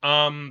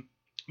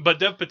 But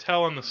Dev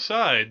Patel on the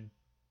side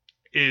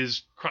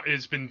has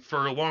been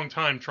for a long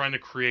time trying to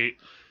create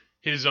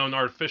his own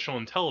artificial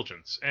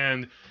intelligence.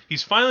 And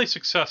he's finally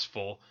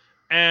successful.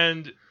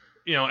 And,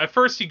 at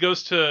first he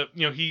goes to,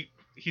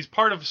 he's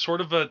part of sort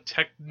of a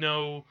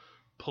techno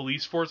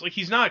police force. Like,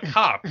 he's not a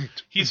cop.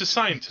 He's a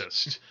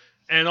scientist.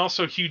 And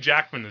also Hugh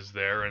Jackman is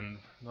there, and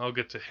I'll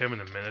get to him in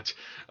a minute.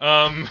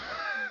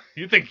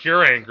 You think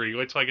you're angry.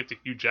 Wait till I get to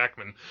Hugh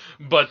Jackman.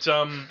 But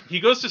he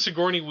goes to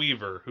Sigourney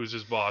Weaver, who's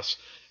his boss,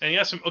 and he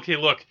asks him, okay,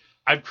 look,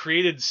 I've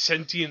created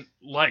sentient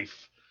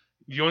life.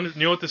 You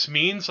know what this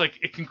means? Like,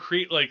 it can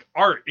create, like,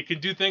 art. It can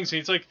do things.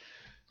 And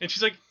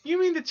she's like, you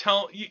mean to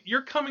tell...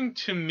 You're coming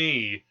to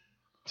me,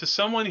 to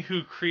someone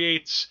who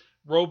creates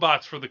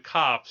robots for the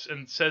cops,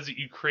 and says that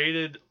you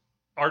created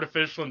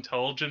artificial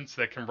intelligence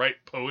that can write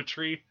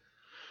poetry?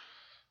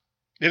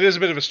 It is a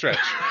bit of a stretch.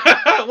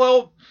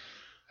 Well,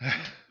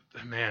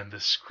 man,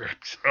 this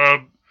script.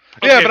 Okay,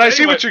 yeah, but I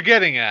see what you're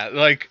getting at.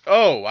 Like,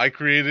 I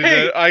created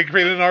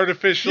an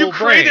artificial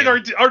brain. You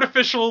created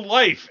artificial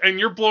life, and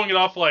you're blowing it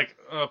off like,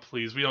 oh,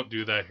 please, we don't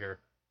do that here.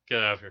 Get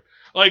out of here.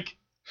 Like,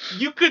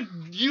 you could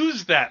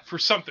use that for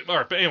something. All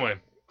right, but anyway.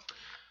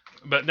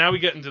 But now we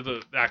get into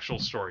the actual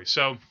story.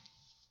 So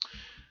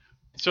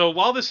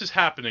while this is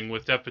happening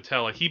with Dev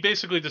Patel, he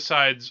basically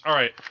decides, all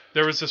right,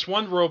 there was this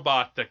one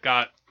robot that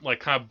got like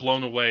kind of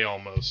blown away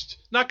almost.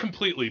 Not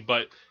completely,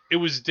 but it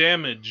was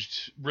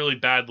damaged really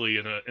badly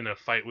in a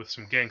fight with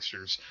some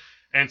gangsters.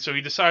 And so he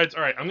decides,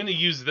 all right, I'm going to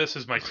use this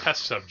as my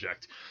test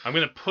subject. I'm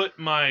going to put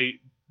my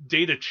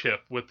data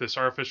chip with this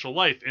artificial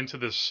life into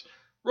this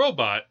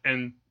robot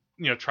and,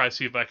 try to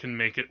see if I can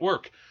make it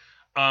work.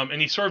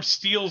 And he sort of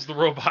steals the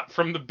robot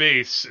from the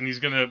base, and he's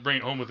going to bring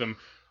it home with him.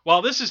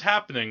 While this is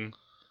happening,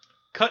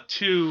 cut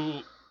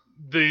to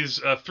these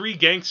 3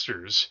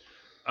 gangsters,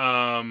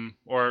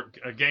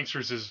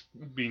 gangsters is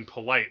being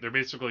polite. They're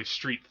basically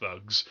street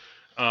thugs.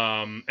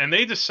 And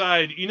they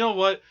decide, you know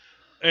what?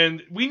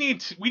 And we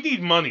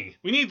need money.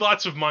 We need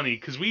lots of money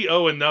because we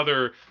owe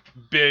another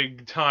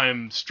big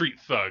time street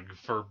thug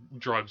for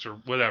drugs or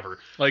whatever.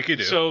 Like you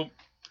do. So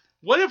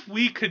what if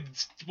we could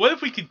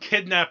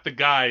kidnap the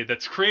guy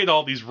that's created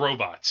all these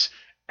robots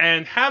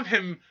and have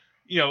him,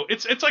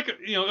 it's like,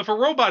 if a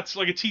robot's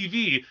like a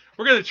TV,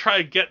 we're going to try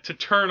to get to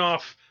turn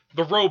off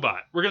the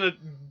robot. We're going to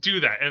do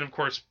that. And of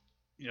course,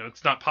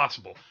 it's not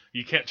possible.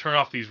 You can't turn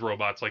off these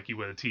robots like you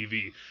would a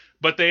TV.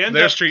 But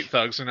they're street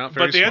thugs and not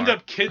very But they smart. end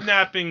up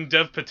kidnapping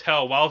Dev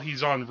Patel while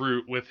he's en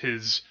route with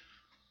his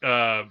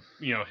cop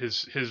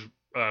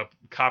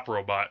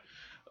robot.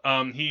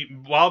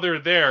 While they're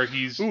there,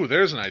 Ooh,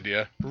 there's an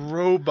idea.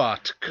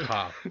 Robot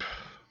cop.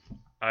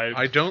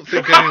 I don't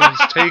think anyone's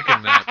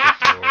taken that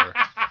before.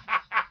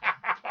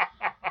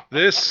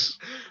 This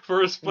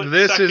For a split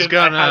this second, is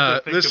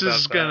gonna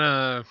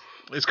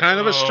it's kind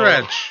of a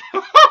stretch.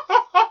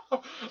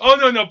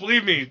 Oh no,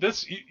 believe me,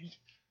 this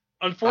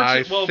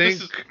unfortunately.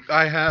 This is,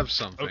 I have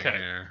something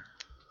here.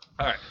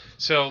 All right,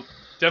 so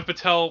Dev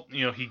Patel,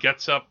 he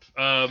gets up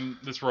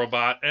this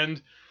robot,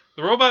 and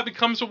the robot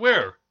becomes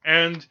aware,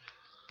 and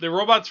the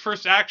robot's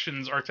first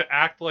actions are to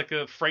act like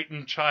a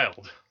frightened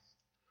child.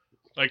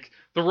 Like,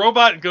 the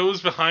robot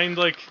goes behind,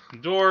 the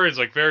door, is,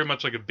 very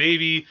much like a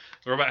baby.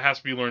 The robot has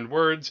to be learned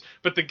words.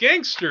 But the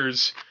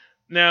gangsters,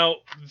 now,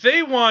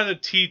 they want to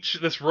teach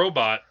this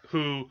robot,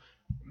 who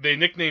they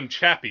nicknamed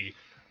Chappie,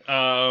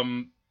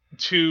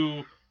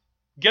 to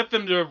get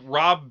them to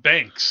rob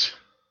banks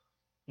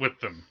with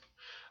them.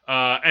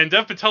 And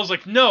Dev Patel's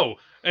like, no.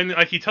 And,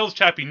 he tells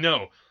Chappie,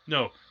 no,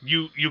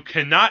 you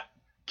cannot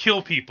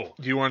kill people.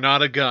 You are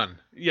not a gun.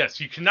 Yes,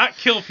 you cannot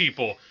kill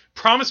people.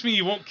 Promise me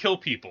you won't kill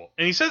people.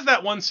 And he says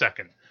that 1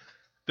 second.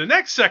 The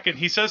next second,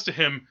 he says to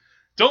him,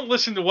 don't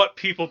listen to what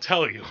people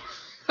tell you.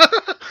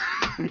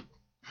 The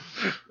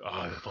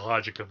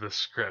logic of this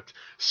script.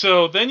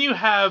 So then you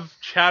have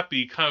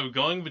Chappie kind of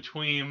going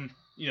between,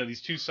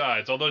 these two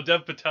sides. Although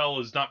Dev Patel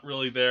is not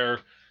really there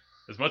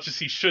as much as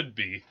he should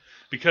be.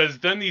 Because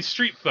then these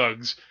street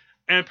thugs,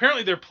 and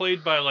apparently they're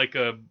played by like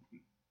a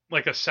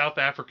South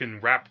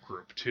African rap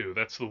group too.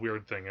 That's the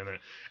weird thing in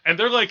it. And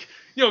they're like,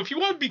 if you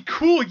want to be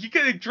cool, you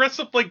gotta dress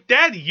up like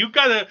daddy. You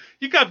gotta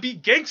be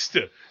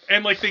gangsta.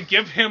 And they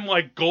give him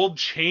gold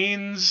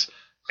chains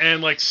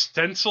and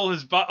stencil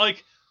his body.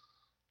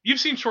 You've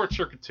seen Short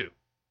Circuit 2?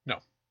 No.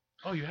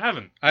 Oh, you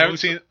haven't? I haven't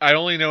seen. I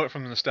only know it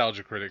from the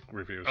Nostalgia Critic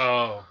reviews.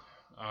 Oh,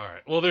 all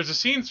right. Well, there's a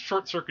scene in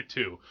Short Circuit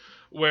 2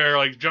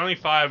 where Johnny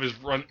Five is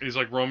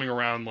roaming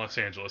around Los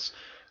Angeles.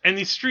 And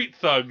these street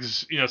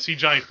thugs, see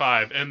Johnny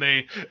Five, and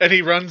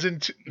he runs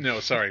into. No,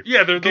 sorry.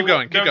 Yeah, they're keep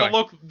going.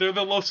 They're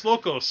the Los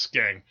Locos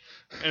gang,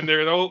 and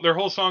their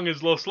whole song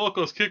is Los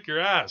Locos kick your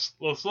ass,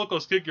 Los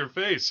Locos kick your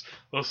face,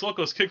 Los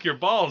Locos kick your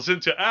balls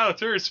into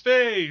outer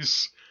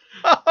space.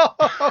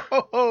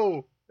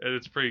 And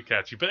it's pretty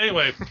catchy. But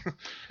anyway,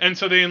 and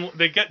so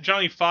they get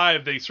Johnny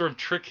Five. They sort of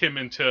trick him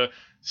into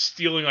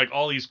stealing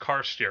all these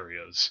car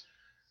stereos.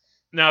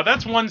 Now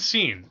that's one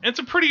scene. It's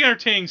a pretty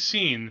entertaining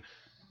scene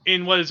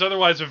in what is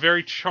otherwise a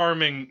very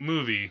charming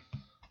movie,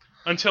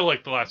 until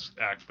the last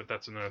act, but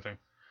that's another thing.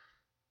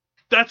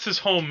 That's this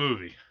whole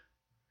movie.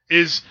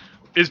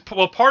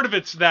 Part of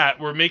it's that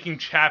we're making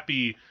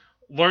Chappie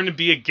learn to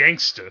be a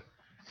gangsta,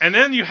 and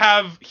then you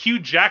have Hugh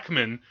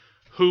Jackman,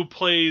 who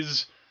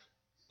plays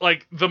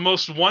the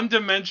most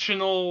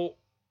one-dimensional,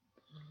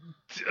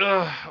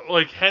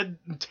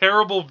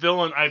 terrible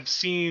villain I've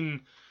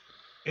seen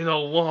in a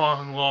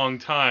long, long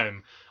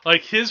time.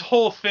 His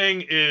whole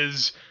thing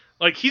is.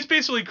 He's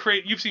basically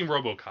you've seen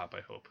RoboCop,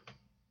 I hope.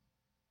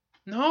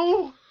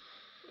 No.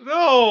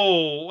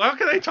 How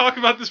can I talk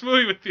about this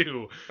movie with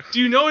you? Do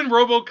you know in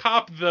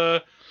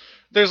RoboCop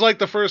There's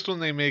the first one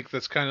they make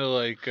that's kind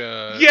of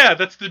Yeah,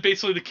 that's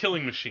basically the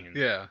killing machine.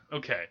 Yeah.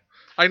 Okay.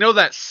 I know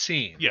that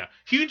scene. Yeah.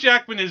 Hugh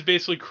Jackman has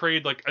basically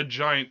created a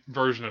giant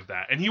version of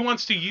that, and he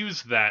wants to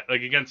use that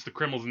against the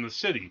criminals in the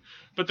city.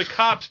 But the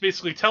cops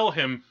basically tell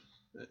him,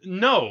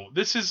 no,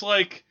 this is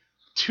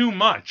too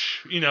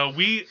much.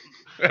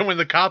 And when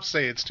the cops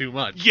say it's too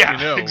much.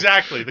 Yeah,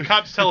 exactly. The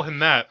cops tell him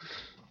that.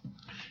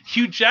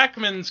 Hugh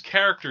Jackman's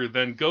character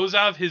then goes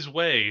out of his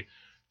way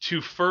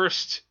to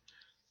first...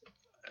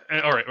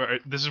 All right.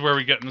 This is where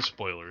we get into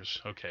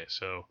spoilers. Okay,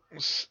 so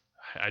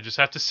I just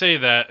have to say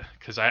that,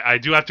 because I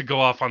do have to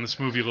go off on this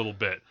movie a little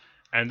bit.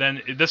 And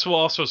then this will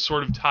also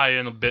sort of tie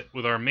in a bit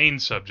with our main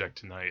subject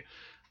tonight.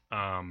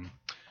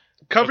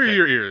 Cover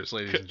your ears,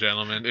 ladies and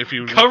gentlemen. If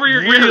you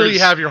really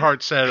have your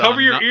heart set on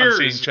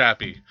seeing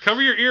Chappie.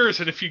 Cover your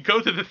ears, and if you go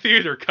to the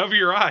theater, cover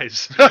your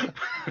eyes.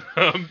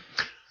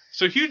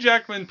 So Hugh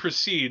Jackman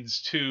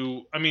proceeds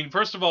to...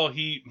 first of all,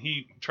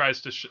 he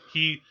tries to...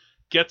 he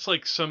gets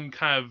some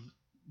kind of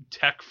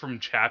tech from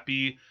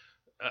Chappie.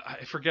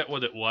 I forget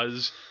what it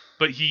was.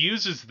 But he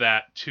uses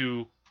that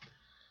to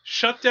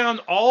shut down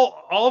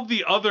all of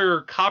the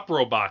other cop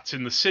robots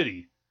in the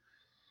city.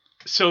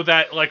 So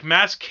that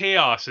mass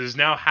chaos is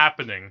now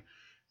happening,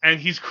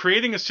 and he's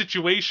creating a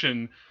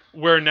situation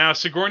where now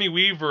Sigourney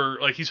Weaver,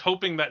 he's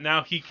hoping that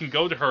now he can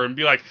go to her and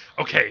be like,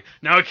 okay,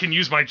 now I can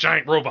use my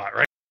giant robot,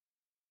 right?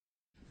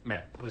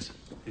 Matt, listen,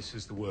 this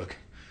is the work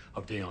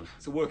of Dion.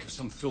 It's the work of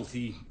some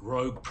filthy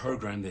rogue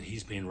program that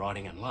he's been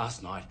writing, and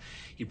last night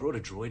he brought a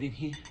droid in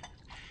here,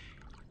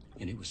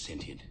 and it was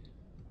sentient.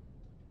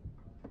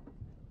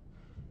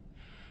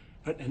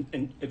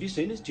 And have you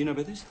seen this? Do you know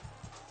about this?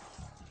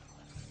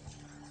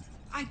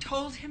 I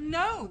told him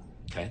no.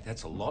 Okay,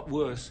 that's a lot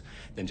worse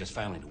than just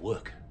failing to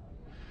work.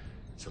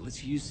 So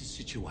let's use this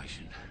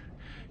situation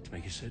to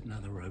make a certain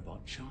other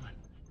robot shine.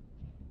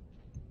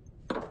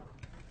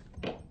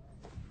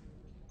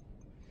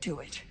 Do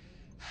it.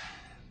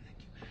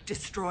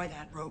 Destroy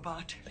that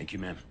robot. Thank you,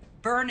 ma'am.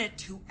 Burn it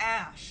to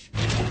ash.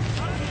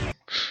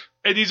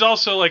 And he's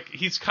also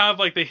he's kind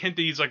of they hint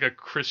that he's a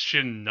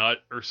Christian nut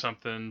or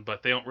something,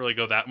 but they don't really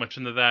go that much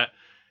into that.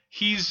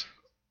 He's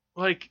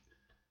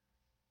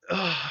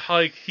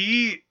like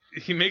he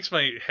makes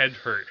my head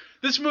hurt.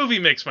 This movie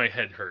makes my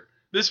head hurt.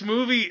 This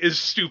movie is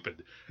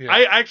stupid. Yeah.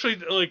 I actually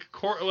like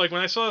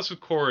when I saw this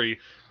with Corey,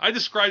 I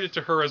described it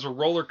to her as a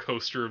roller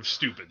coaster of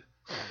stupid.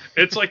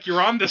 It's like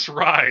you're on this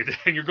ride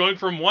and you're going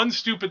from one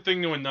stupid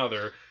thing to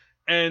another.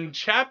 And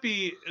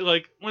Chappie,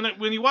 like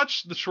when you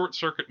watch the Short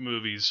Circuit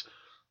movies,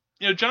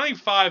 Johnny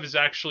Five is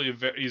actually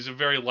he's a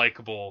very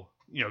likable,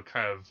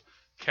 kind of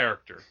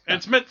character, and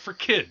it's meant for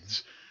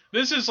kids.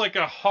 This is like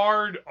a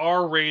hard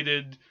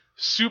R-rated,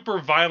 super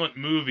violent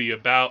movie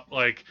about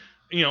like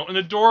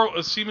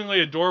a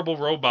seemingly adorable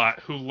robot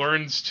who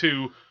learns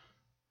to,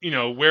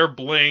 wear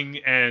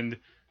bling and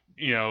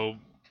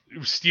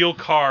steal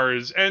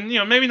cars and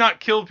maybe not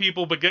kill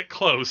people but get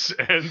close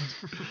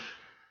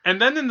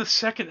and then in the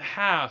second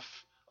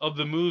half of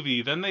the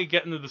movie, then they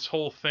get into this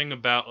whole thing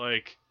about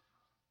like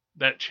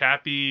that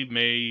Chappie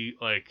may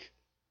like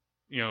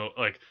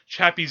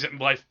Chappie's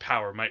life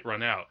power might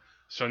run out.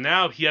 So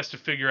now he has to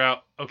figure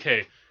out,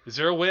 okay, is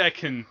there a way I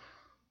can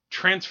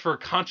transfer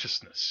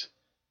consciousness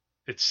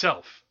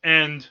itself?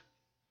 And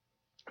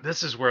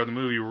this is where the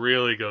movie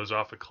really goes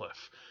off a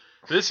cliff.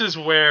 This is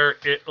where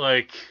it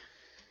like,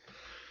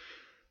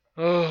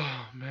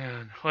 oh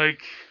man,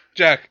 like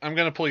Jack, I'm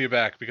gonna pull you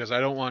back because I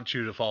don't want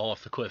you to fall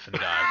off the cliff and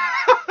die.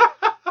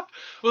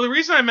 Well, the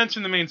reason I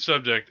mentioned the main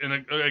subject, and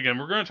again,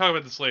 we're going to talk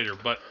about this later,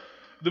 but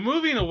the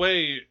movie, in a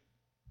way,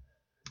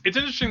 it's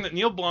interesting that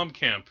Neil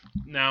Blomkamp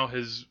now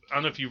has, I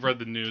don't know if you've read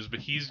the news, but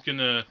he's going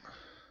to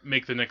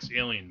make the next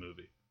Alien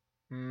movie.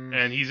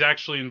 And he's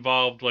actually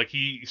involved, like,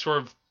 he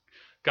sort of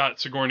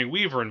got Sigourney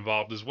Weaver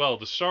involved as well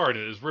to star in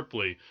it as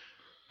Ripley.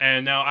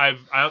 And now I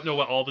don't know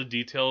what all the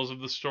details of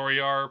the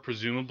story are.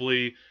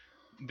 Presumably,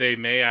 they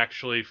may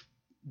actually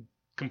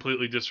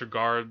completely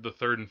disregard the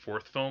third and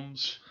fourth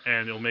films,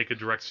 and it'll make a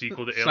direct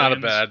sequel to Aliens. It's not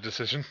a bad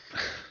decision.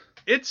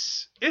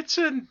 It's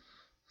an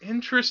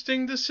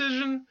interesting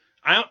decision.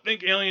 I don't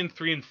think Alien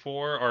 3 and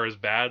 4 are as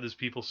bad as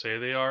people say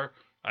they are.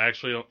 I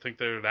actually don't think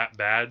they're that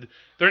bad.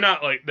 They're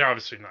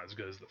obviously not as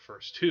good as the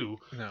first two,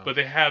 but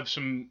they have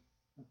some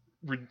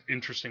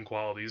interesting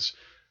qualities.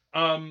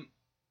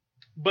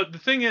 But the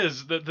thing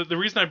is, the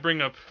reason I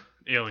bring up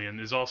Alien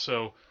is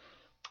also,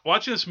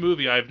 watching this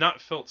movie, I have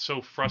not felt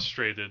so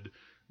frustrated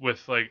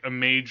with like a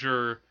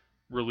major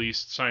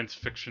released science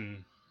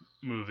fiction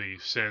movie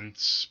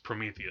since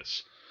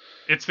Prometheus.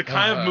 It's the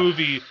kind of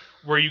movie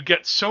where you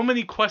get so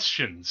many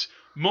questions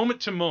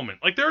moment to moment.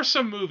 Like there are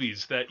some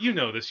movies that you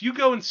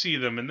go and see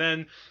them and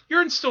then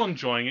you're still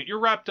enjoying it. You're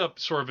wrapped up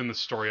sort of in the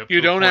story.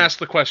 You don't ask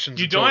the questions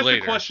You until don't ask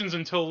later. the questions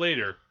until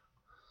later.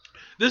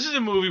 This is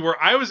a movie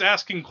where I was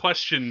asking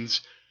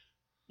questions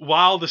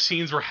while the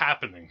scenes were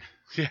happening.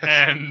 Yes.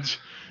 And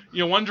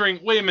wondering,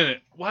 wait a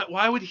minute,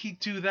 why would he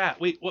do that?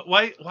 Wait,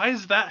 why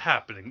is that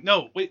happening?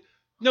 No, wait,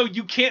 no,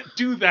 you can't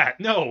do that.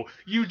 No,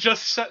 you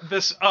just set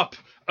this up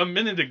a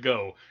minute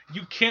ago.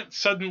 You can't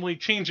suddenly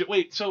change it.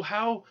 Wait, so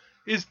how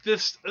is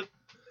this?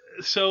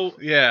 So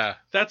yeah,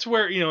 that's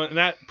where and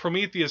that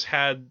Prometheus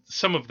had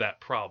some of that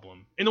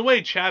problem. In a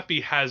way,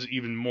 Chappie has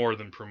even more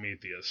than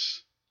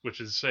Prometheus, which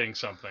is saying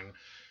something.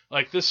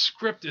 Like this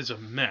script is a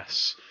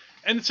mess,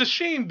 and it's a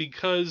shame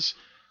because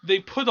they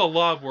put a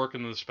lot of work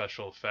into the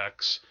special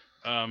effects.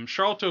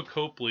 Charlton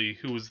Copley,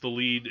 who was the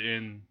lead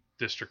in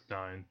District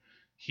 9,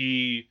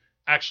 he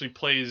actually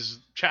plays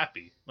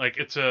Chappie. Like,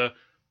 it's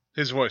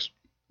his voice.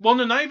 Well,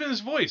 no, not even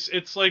his voice.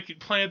 It's like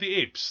Planet of the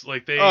Apes.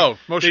 Like they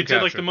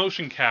did like the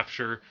motion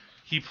capture.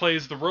 He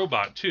plays the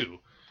robot too,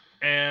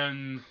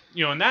 and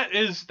and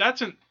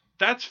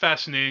that's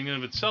fascinating in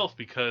of itself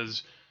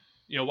because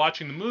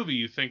watching the movie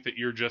you think that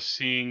you're just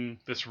seeing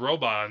this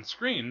robot on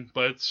screen,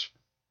 but it's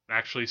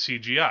actually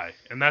CGI,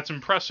 and that's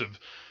impressive.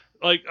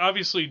 Like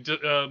obviously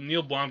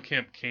Neil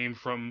Blomkamp came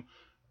from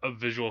a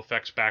visual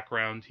effects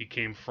background. He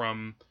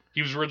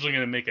was originally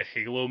going to make a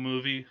Halo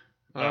movie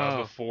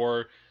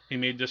before he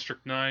made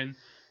District 9,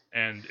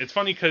 and it's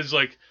funny because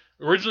like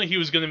originally he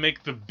was going to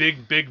make the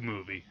big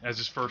movie as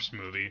his first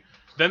movie.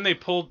 Then they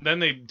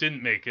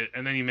didn't make it,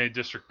 and then he made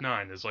District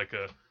 9 as like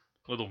a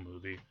little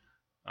movie.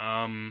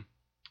 The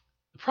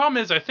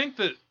problem is I think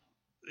that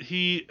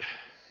he's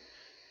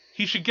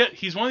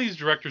one of these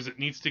directors that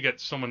needs to get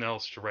someone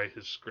else to write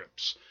his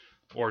scripts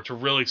or to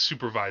really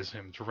supervise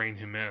him, to rein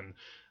him in.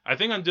 I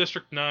think on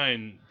District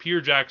 9,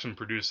 Peter Jackson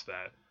produced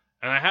that.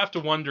 And I have to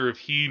wonder if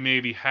he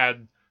maybe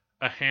had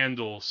a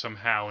handle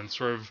somehow in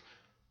sort of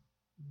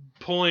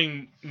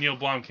pulling Neil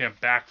Blomkamp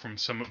back from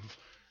some of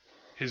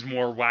his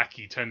more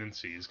wacky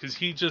tendencies. Because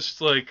he just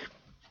with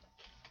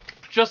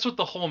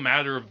the whole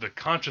matter of the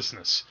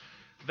consciousness,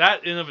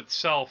 that in of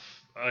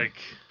itself, like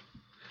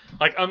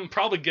I'm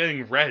probably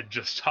getting red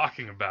just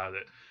talking about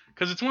it.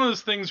 Because it's one of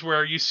those things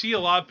where you see a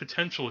lot of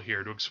potential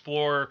here to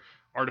explore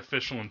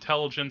artificial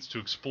intelligence, to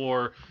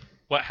explore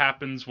what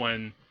happens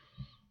when,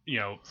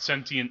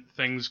 sentient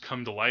things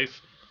come to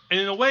life. And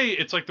in a way,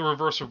 it's like the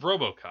reverse of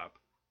RoboCop.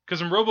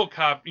 Because in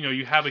RoboCop,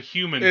 you have a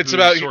human. It's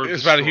about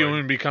a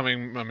human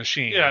becoming a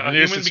machine. Yeah, and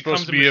it's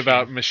supposed to be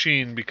about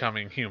machine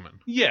becoming human.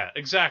 Yeah,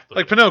 exactly.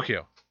 Like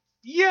Pinocchio.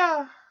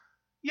 Yeah,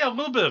 a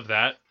little bit of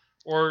that.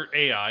 Or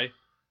AI.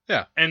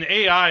 Yeah. And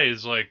AI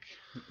is like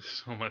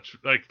so much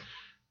like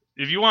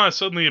if you want to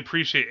suddenly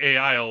appreciate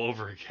AI all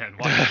over again,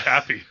 watch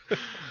Chappie.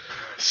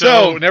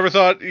 So never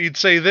thought you'd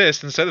say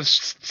this. Instead of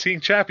seeing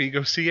Chappie,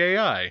 go see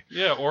AI.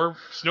 Yeah, or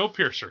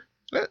Snowpiercer.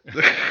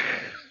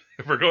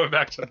 If we're going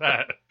back to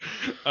that.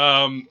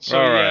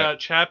 Yeah,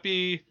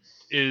 Chappie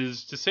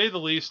is, to say the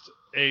least,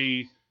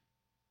 a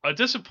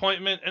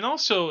disappointment, and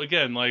also,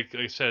 again, like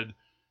I said,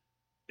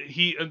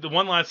 the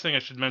one last thing I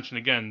should mention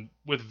again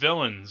with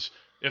villains.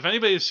 If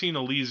anybody's seen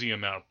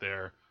Elysium out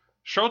there,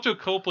 Sharlto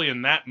Copley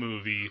in that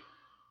movie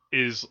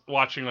is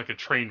watching like a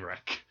train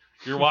wreck.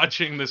 You're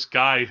watching this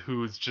guy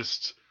who is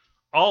just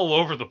all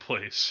over the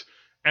place,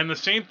 and the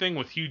same thing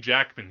with Hugh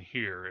Jackman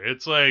here.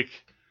 It's like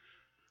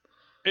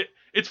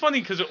it's funny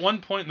because at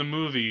one point in the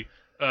movie,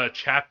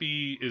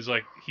 Chappie is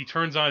like he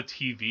turns on a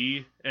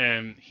TV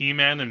and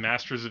He-Man and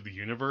Masters of the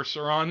Universe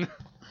are on.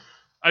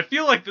 I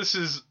feel like this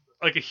is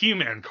like a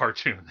He-Man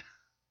cartoon.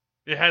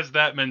 It has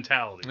that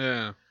mentality.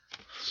 Yeah.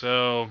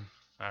 So,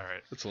 all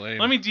right. That's lame.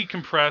 Let me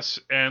decompress,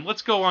 and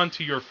let's go on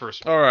to your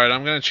first one. All right,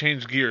 I'm going to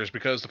change gears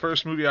because the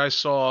first movie I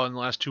saw in the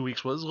last 2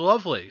 weeks was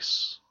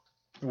Lovelace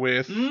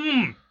with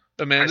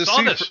Amanda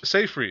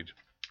Seyfried.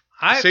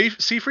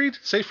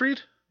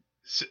 Seyfried?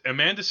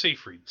 Amanda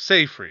Seyfried.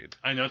 Seyfried.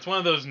 I know, it's one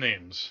of those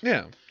names.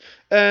 Yeah.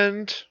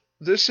 And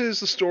this is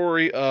the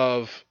story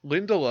of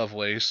Linda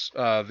Lovelace,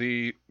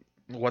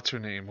 what's her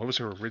name? What was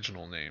her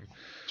original name?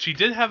 She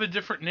did have a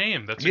different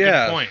name. That's a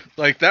good point.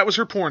 Like, that was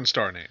her porn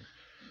star name.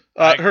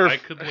 I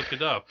could look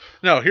it up.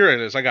 No, here it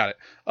is. I got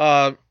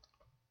it.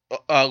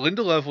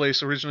 Linda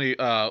Lovelace, originally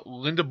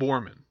Linda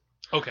Borman.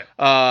 Okay.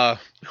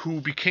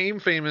 Who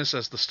became famous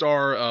as the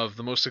star of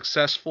the most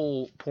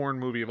successful porn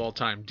movie of all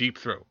time, Deep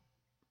Throat.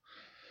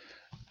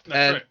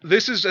 That's right.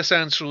 This is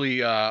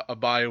essentially a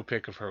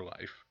biopic of her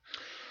life.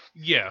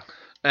 Yeah.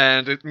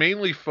 And it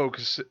mainly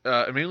focuses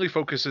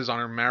on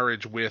her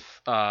marriage with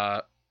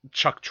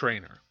Chuck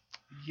Traynor.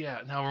 Yeah.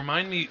 Now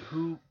remind me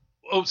who.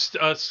 Oh,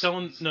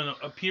 Stellan. No.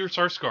 Peter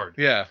Sarsgaard.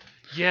 Yeah.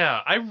 Yeah,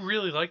 I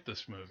really like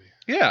this movie.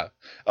 Yeah.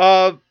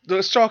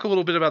 Let's talk a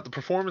little bit about the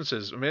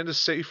performances. Amanda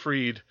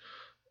Seyfried.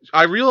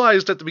 I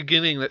realized at the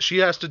beginning that she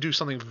has to do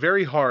something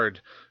very hard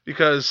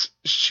because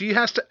she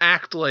has to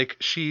act like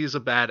she's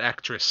a bad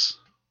actress.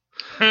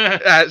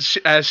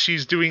 as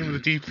she's doing the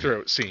Deep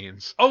Throat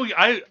scenes. Oh,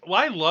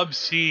 I love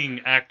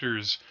seeing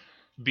actors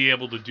be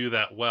able to do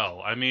that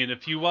well. I mean,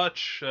 if you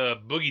watch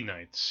Boogie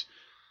Nights,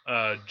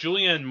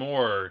 Julianne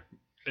Moore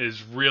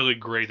is really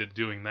great at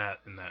doing that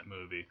in that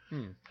movie.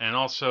 And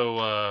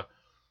also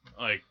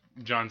like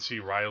John C.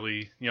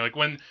 Reilly, like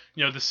when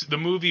the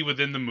movie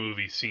within the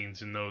movie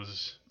scenes in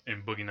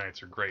Boogie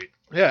Nights are great.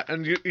 Yeah,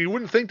 and you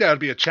wouldn't think that would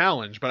be a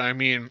challenge, but I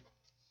mean,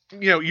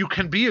 you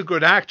can be a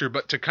good actor,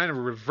 but to kind of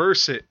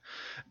reverse it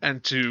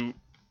and to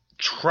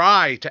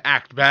try to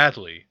act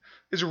badly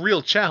is a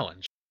real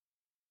challenge.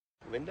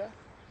 Linda?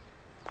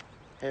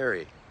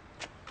 Harry.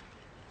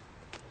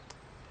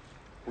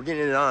 We're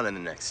getting it on in the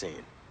next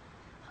scene.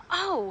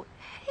 Oh,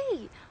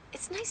 hey.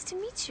 It's nice to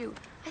meet you.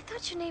 I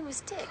thought your name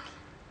was Dick.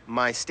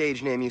 My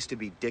stage name used to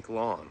be Dick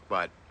Long,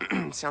 but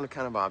it sounded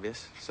kind of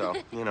obvious, so,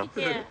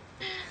 Yeah.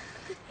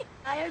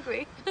 I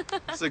agree.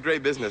 It's a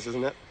great business,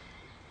 isn't it?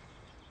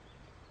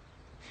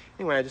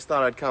 Anyway, I just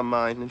thought I'd come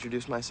and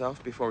introduce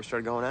myself before we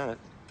started going at it.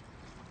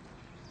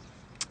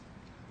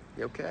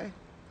 You okay?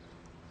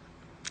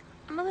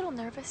 I'm a little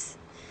nervous.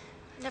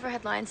 I've never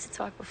had lines to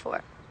talk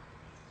before.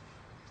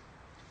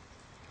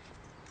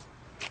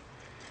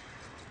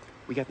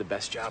 We got the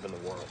best job in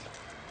the world.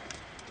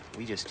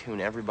 We just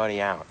tune everybody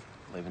out,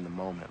 live in the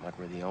moment like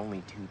we're the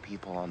only two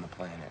people on the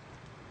planet.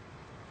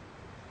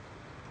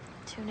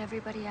 Tune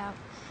everybody out.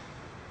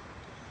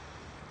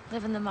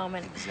 Live in the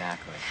moment.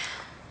 Exactly.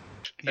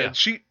 Yeah.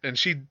 And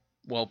she,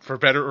 well, for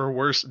better or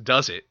worse,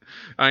 does it.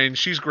 I mean,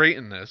 she's great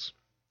in this.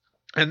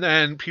 And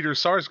then Peter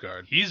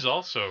Sarsgaard. He's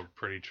also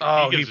pretty.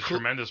 He gives a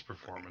tremendous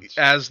performance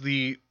as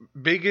the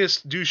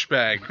biggest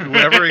douchebag who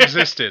ever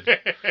existed.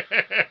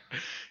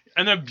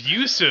 An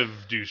abusive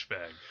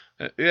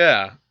douchebag.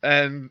 Yeah,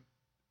 and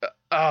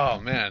oh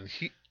man,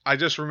 I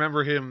just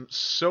remember him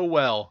so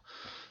well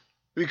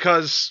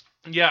because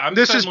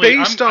this is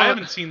based on. I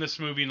haven't seen this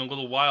movie in a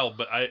little while,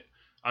 but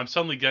I'm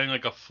suddenly getting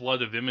like a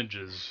flood of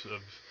images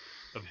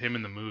of him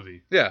in the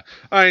movie. Yeah,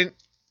 I mean,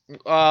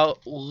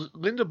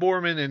 Linda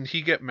Borman and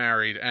he get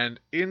married, and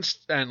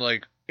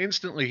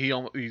instantly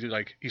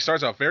he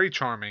starts out very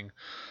charming,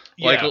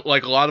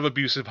 like a lot of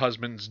abusive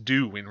husbands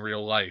do in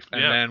real life,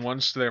 and then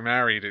once they're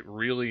married, it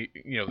really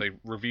they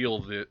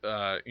reveal the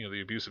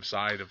the abusive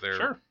side of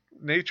their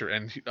nature,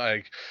 and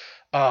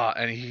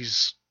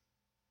he's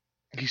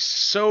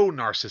so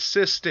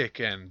narcissistic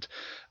and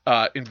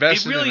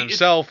invested in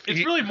himself.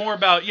 It's really more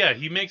about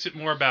he makes it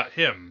more about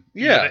him.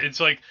 Yeah,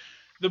 it's like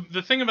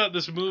the thing about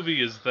this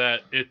movie is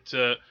that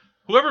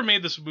whoever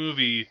made this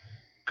movie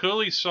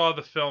clearly saw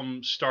the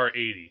film Star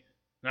 80.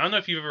 Now, I don't know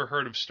if you've ever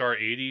heard of Star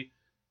 80.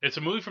 It's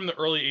a movie from the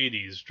early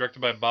 80s,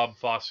 directed by Bob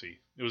Fosse.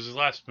 It was his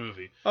last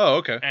movie. Oh,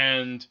 okay.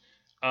 And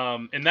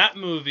in that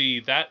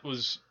movie, that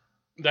was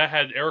that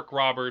had Eric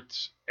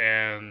Roberts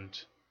and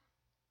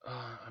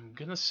I'm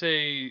gonna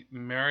say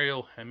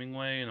Mariel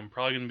Hemingway, and I'm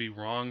probably gonna be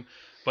wrong,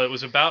 but it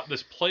was about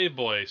this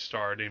Playboy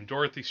star named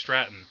Dorothy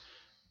Stratton,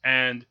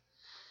 and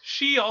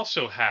she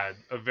also had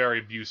a very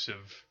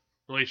abusive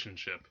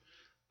relationship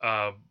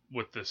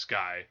with this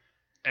guy,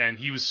 and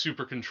he was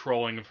super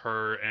controlling of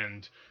her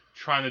and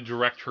trying to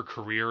direct her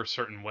career a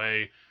certain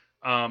way.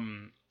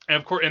 And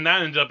of course, and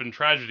that ended up in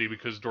tragedy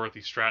because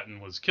Dorothy Stratton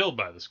was killed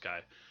by this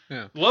guy.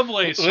 Yeah.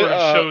 Lovelace sort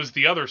of shows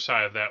the other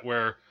side of that,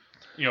 where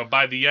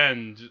by the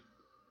end,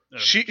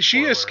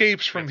 she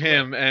escapes from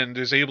him and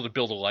is able to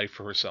build a life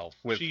for herself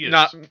with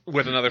not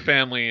with another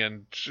family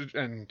and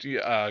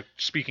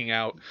speaking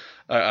out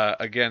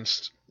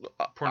against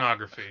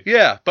pornography.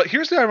 Yeah, but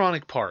here's the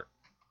ironic part.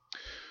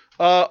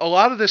 A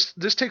lot of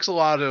this takes a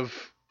lot of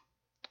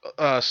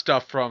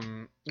stuff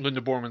from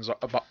Linda Borman's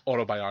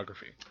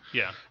autobiography.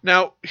 Yeah.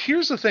 Now,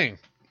 here's the thing.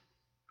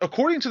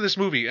 According to this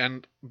movie,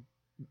 and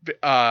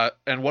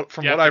what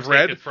I've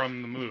read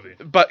from the movie,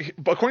 but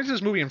according to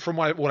this movie and from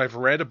what I've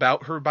read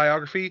about her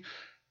biography,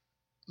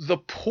 the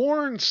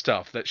porn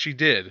stuff that she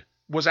did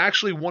was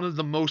actually one of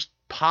the most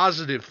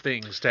positive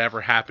things to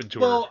ever happen to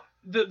her. Well,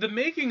 the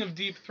making of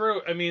Deep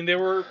Throat, I mean, it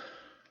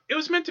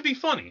was meant to be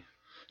funny.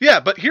 Yeah,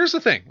 but here's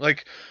the thing.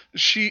 Like,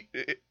 she...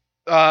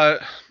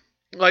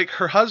 like,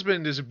 her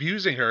husband is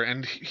abusing her,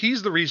 and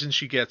he's the reason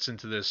she gets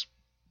into this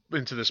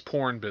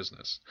porn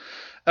business.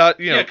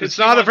 It's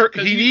not of her...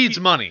 He needs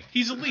money.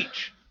 He's a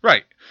leech.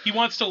 Right. He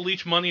wants to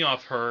leech money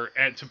off her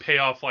and to pay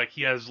off, like,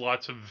 he has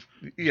lots of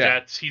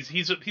debts.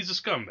 He's a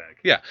scumbag.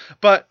 Yeah,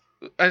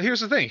 and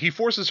here's the thing. He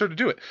forces her to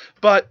do it.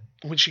 But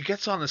when she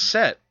gets on the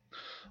set...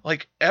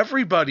 Like,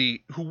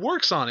 everybody who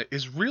works on it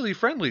is really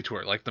friendly to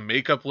her. Like, the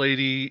makeup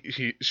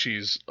lady,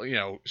 she's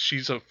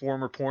a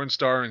former porn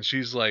star, and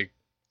she's like,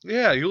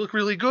 yeah, you look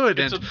really good.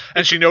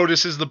 And she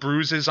notices the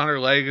bruises on her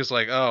leg, is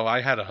like, oh,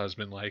 I had a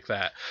husband like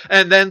that.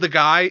 And then the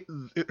guy,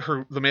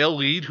 the male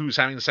lead who's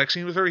having the sex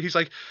scene with her, he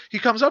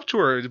comes up to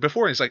her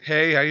before, and he's like,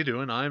 hey, how you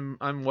doing?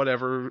 I'm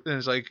whatever. And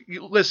it's like,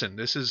 listen,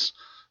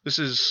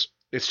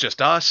 it's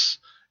just us.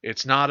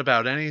 It's not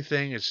about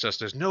anything. It's just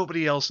there's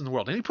nobody else in the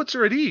world. And he puts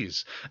her at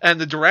ease. And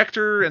the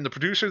director and the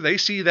producer, they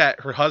see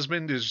that her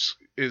husband is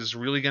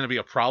really going to be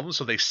a problem,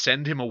 so they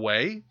send him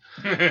away.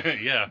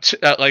 Yeah.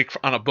 Like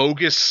on a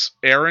bogus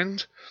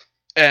errand.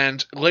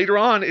 And later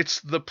on,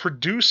 it's the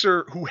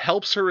producer who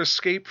helps her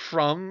escape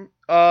from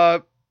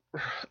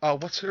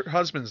what's her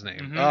husband's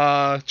name?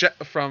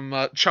 Mm-hmm.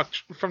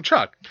 From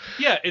Chuck.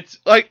 Yeah, it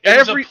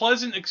was a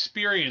pleasant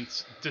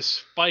experience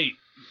despite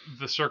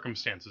the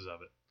circumstances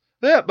of it.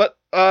 Yeah, but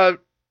if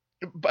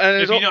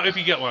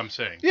you get what I'm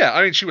saying. Yeah,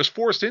 I mean, she was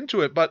forced into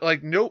it, but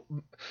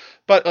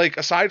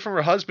aside from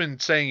her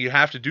husband saying you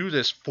have to do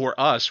this for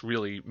us,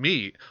 really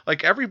me,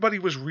 like everybody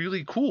was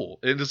really cool,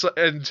 and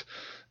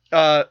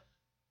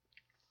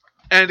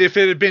if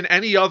it had been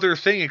any other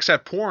thing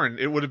except porn,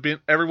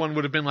 everyone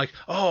would have been like,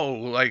 oh,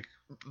 like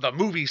the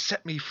movie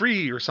set me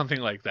free or something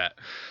like that.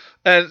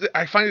 And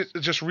I find it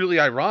just really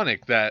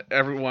ironic that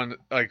everyone,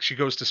 like, she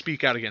goes to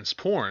speak out against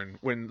porn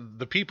when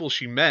the people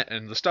she met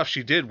and the stuff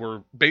she did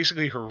were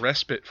basically her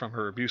respite from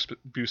her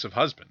abusive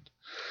husband.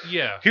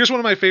 Yeah. Here's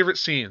one of my favorite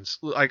scenes.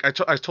 Like,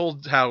 I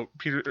told how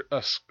Peter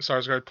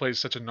Sarsgaard plays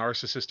such a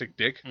narcissistic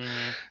dick.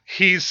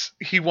 Mm-hmm.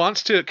 He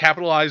wants to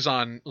capitalize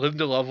on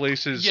Linda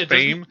Lovelace's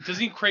fame.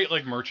 Doesn't he create,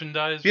 like,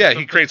 merchandise? Yeah,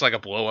 he creates, like, a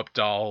blow-up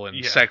doll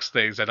and sex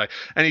things. And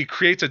he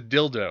creates a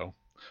dildo.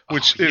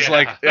 Which is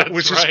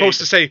supposed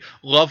to say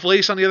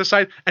Lovelace on the other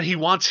side, and he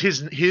wants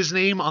his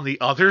name on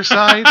the other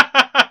side.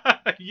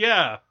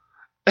 Yeah.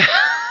 You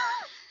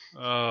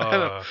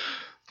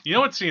know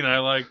what scene I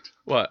liked?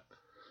 What?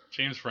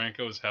 James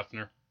Franco as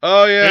Hefner.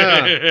 Oh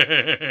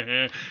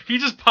yeah. He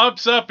just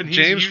pops up and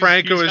James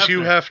Franco is Hugh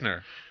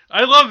Hefner.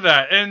 I love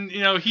that, and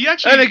he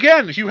actually. And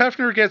again, Hugh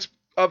Hefner gets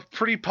a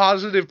pretty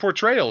positive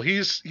portrayal.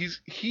 He's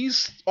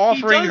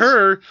offering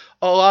her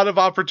a lot of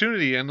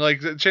opportunity and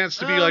like the chance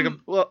to be like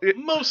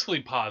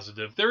mostly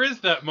positive. There is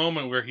that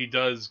moment where he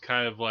does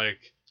kind of like,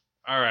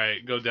 all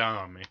right, go down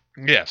on me.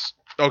 Yes.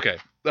 Okay.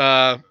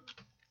 But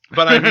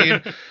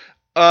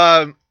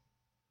but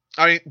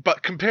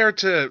compared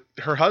to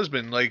her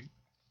husband, like,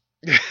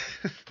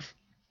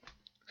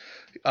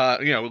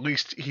 at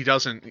least he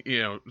doesn't,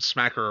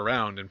 smack her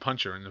around and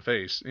punch her in the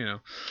face,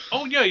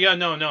 Oh yeah,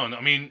 no.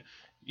 I mean,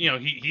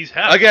 he's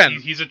happy.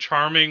 Again, he's a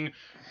charming,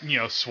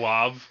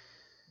 suave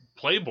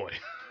playboy.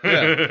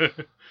 Yeah.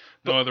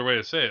 No other way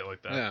to say it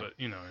like that, yeah. But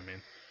you know what I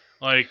mean.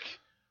 Like,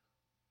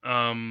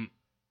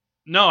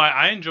 no,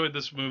 I enjoyed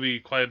this movie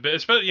quite a bit.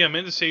 Especially,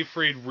 Amanda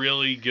Seyfried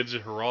really gives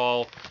it her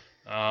all.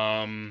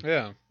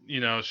 Yeah.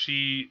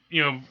 She,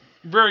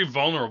 very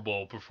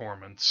vulnerable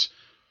performance.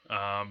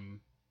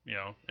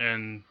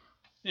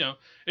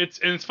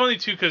 It's funny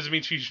too because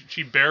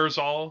she bears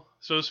all,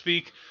 so to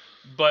speak,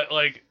 but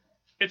like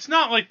it's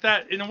not like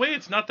that in a way.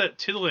 It's not that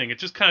tittilling. It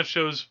just kind of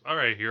shows. All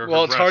right, here.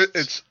 Well, it's hard.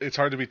 It's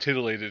hard to be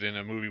titillated in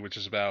a movie which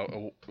is about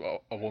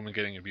a woman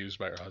getting abused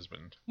by her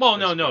husband. Well,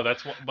 no,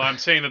 that's what. But I'm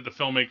saying that the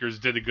filmmakers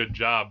did a good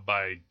job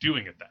by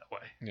doing it that way.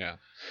 Yeah.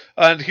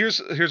 And here's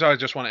how I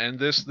just want to end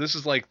this. This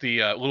is like the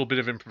little bit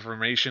of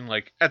information.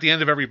 Like at the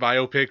end of every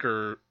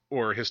biopic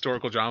or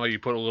historical drama, you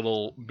put a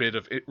little bit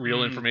of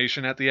real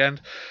information at the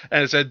end.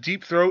 And it said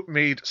Deep Throat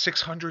made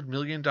 $600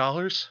 million.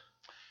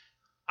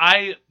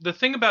 The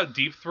thing about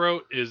Deep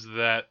Throat is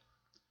that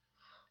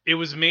it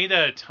was made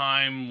at a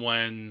time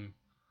when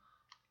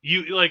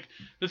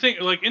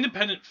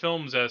independent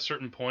films at a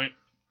certain point,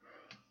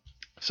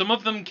 some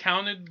of them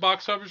counted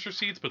box office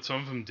receipts, but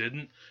some of them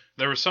didn't.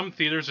 There were some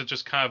theaters that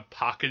just kind of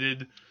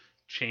pocketed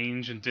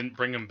change and didn't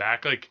bring them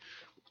back. Like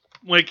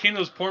when it came to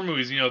those porn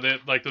movies,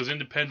 like those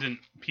independent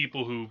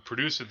people who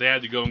produced it, they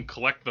had to go and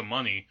collect the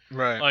money.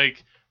 Right.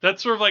 Like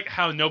that's sort of like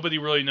how nobody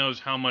really knows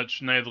how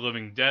much Night of the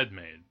Living Dead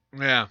made.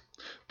 Yeah.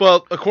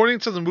 Well, according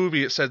to the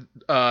movie, it said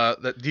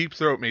that Deep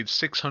Throat made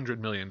 $600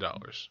 million.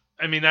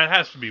 I mean, that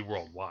has to be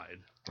worldwide.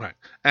 Right.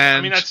 And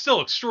I mean, that's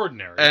still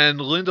extraordinary. And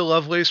Linda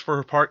Lovelace, for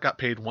her part, got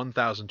paid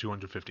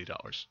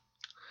 $1,250.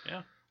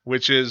 Yeah.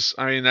 Which is,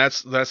 I mean,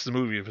 that's the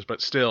movie,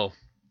 but still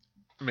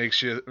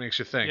makes you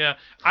think. Yeah.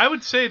 I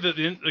would say that,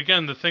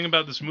 again, the thing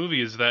about this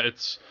movie is that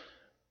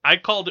I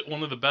called it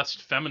one of the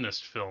best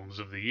feminist films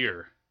of the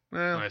year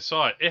when I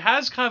saw it. It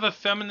has kind of a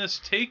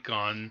feminist take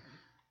on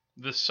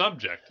the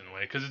subject in a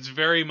way, because it's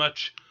very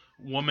much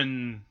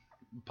woman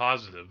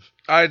positive.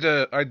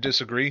 I'd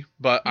disagree,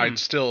 but but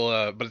it's still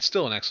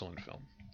an excellent film.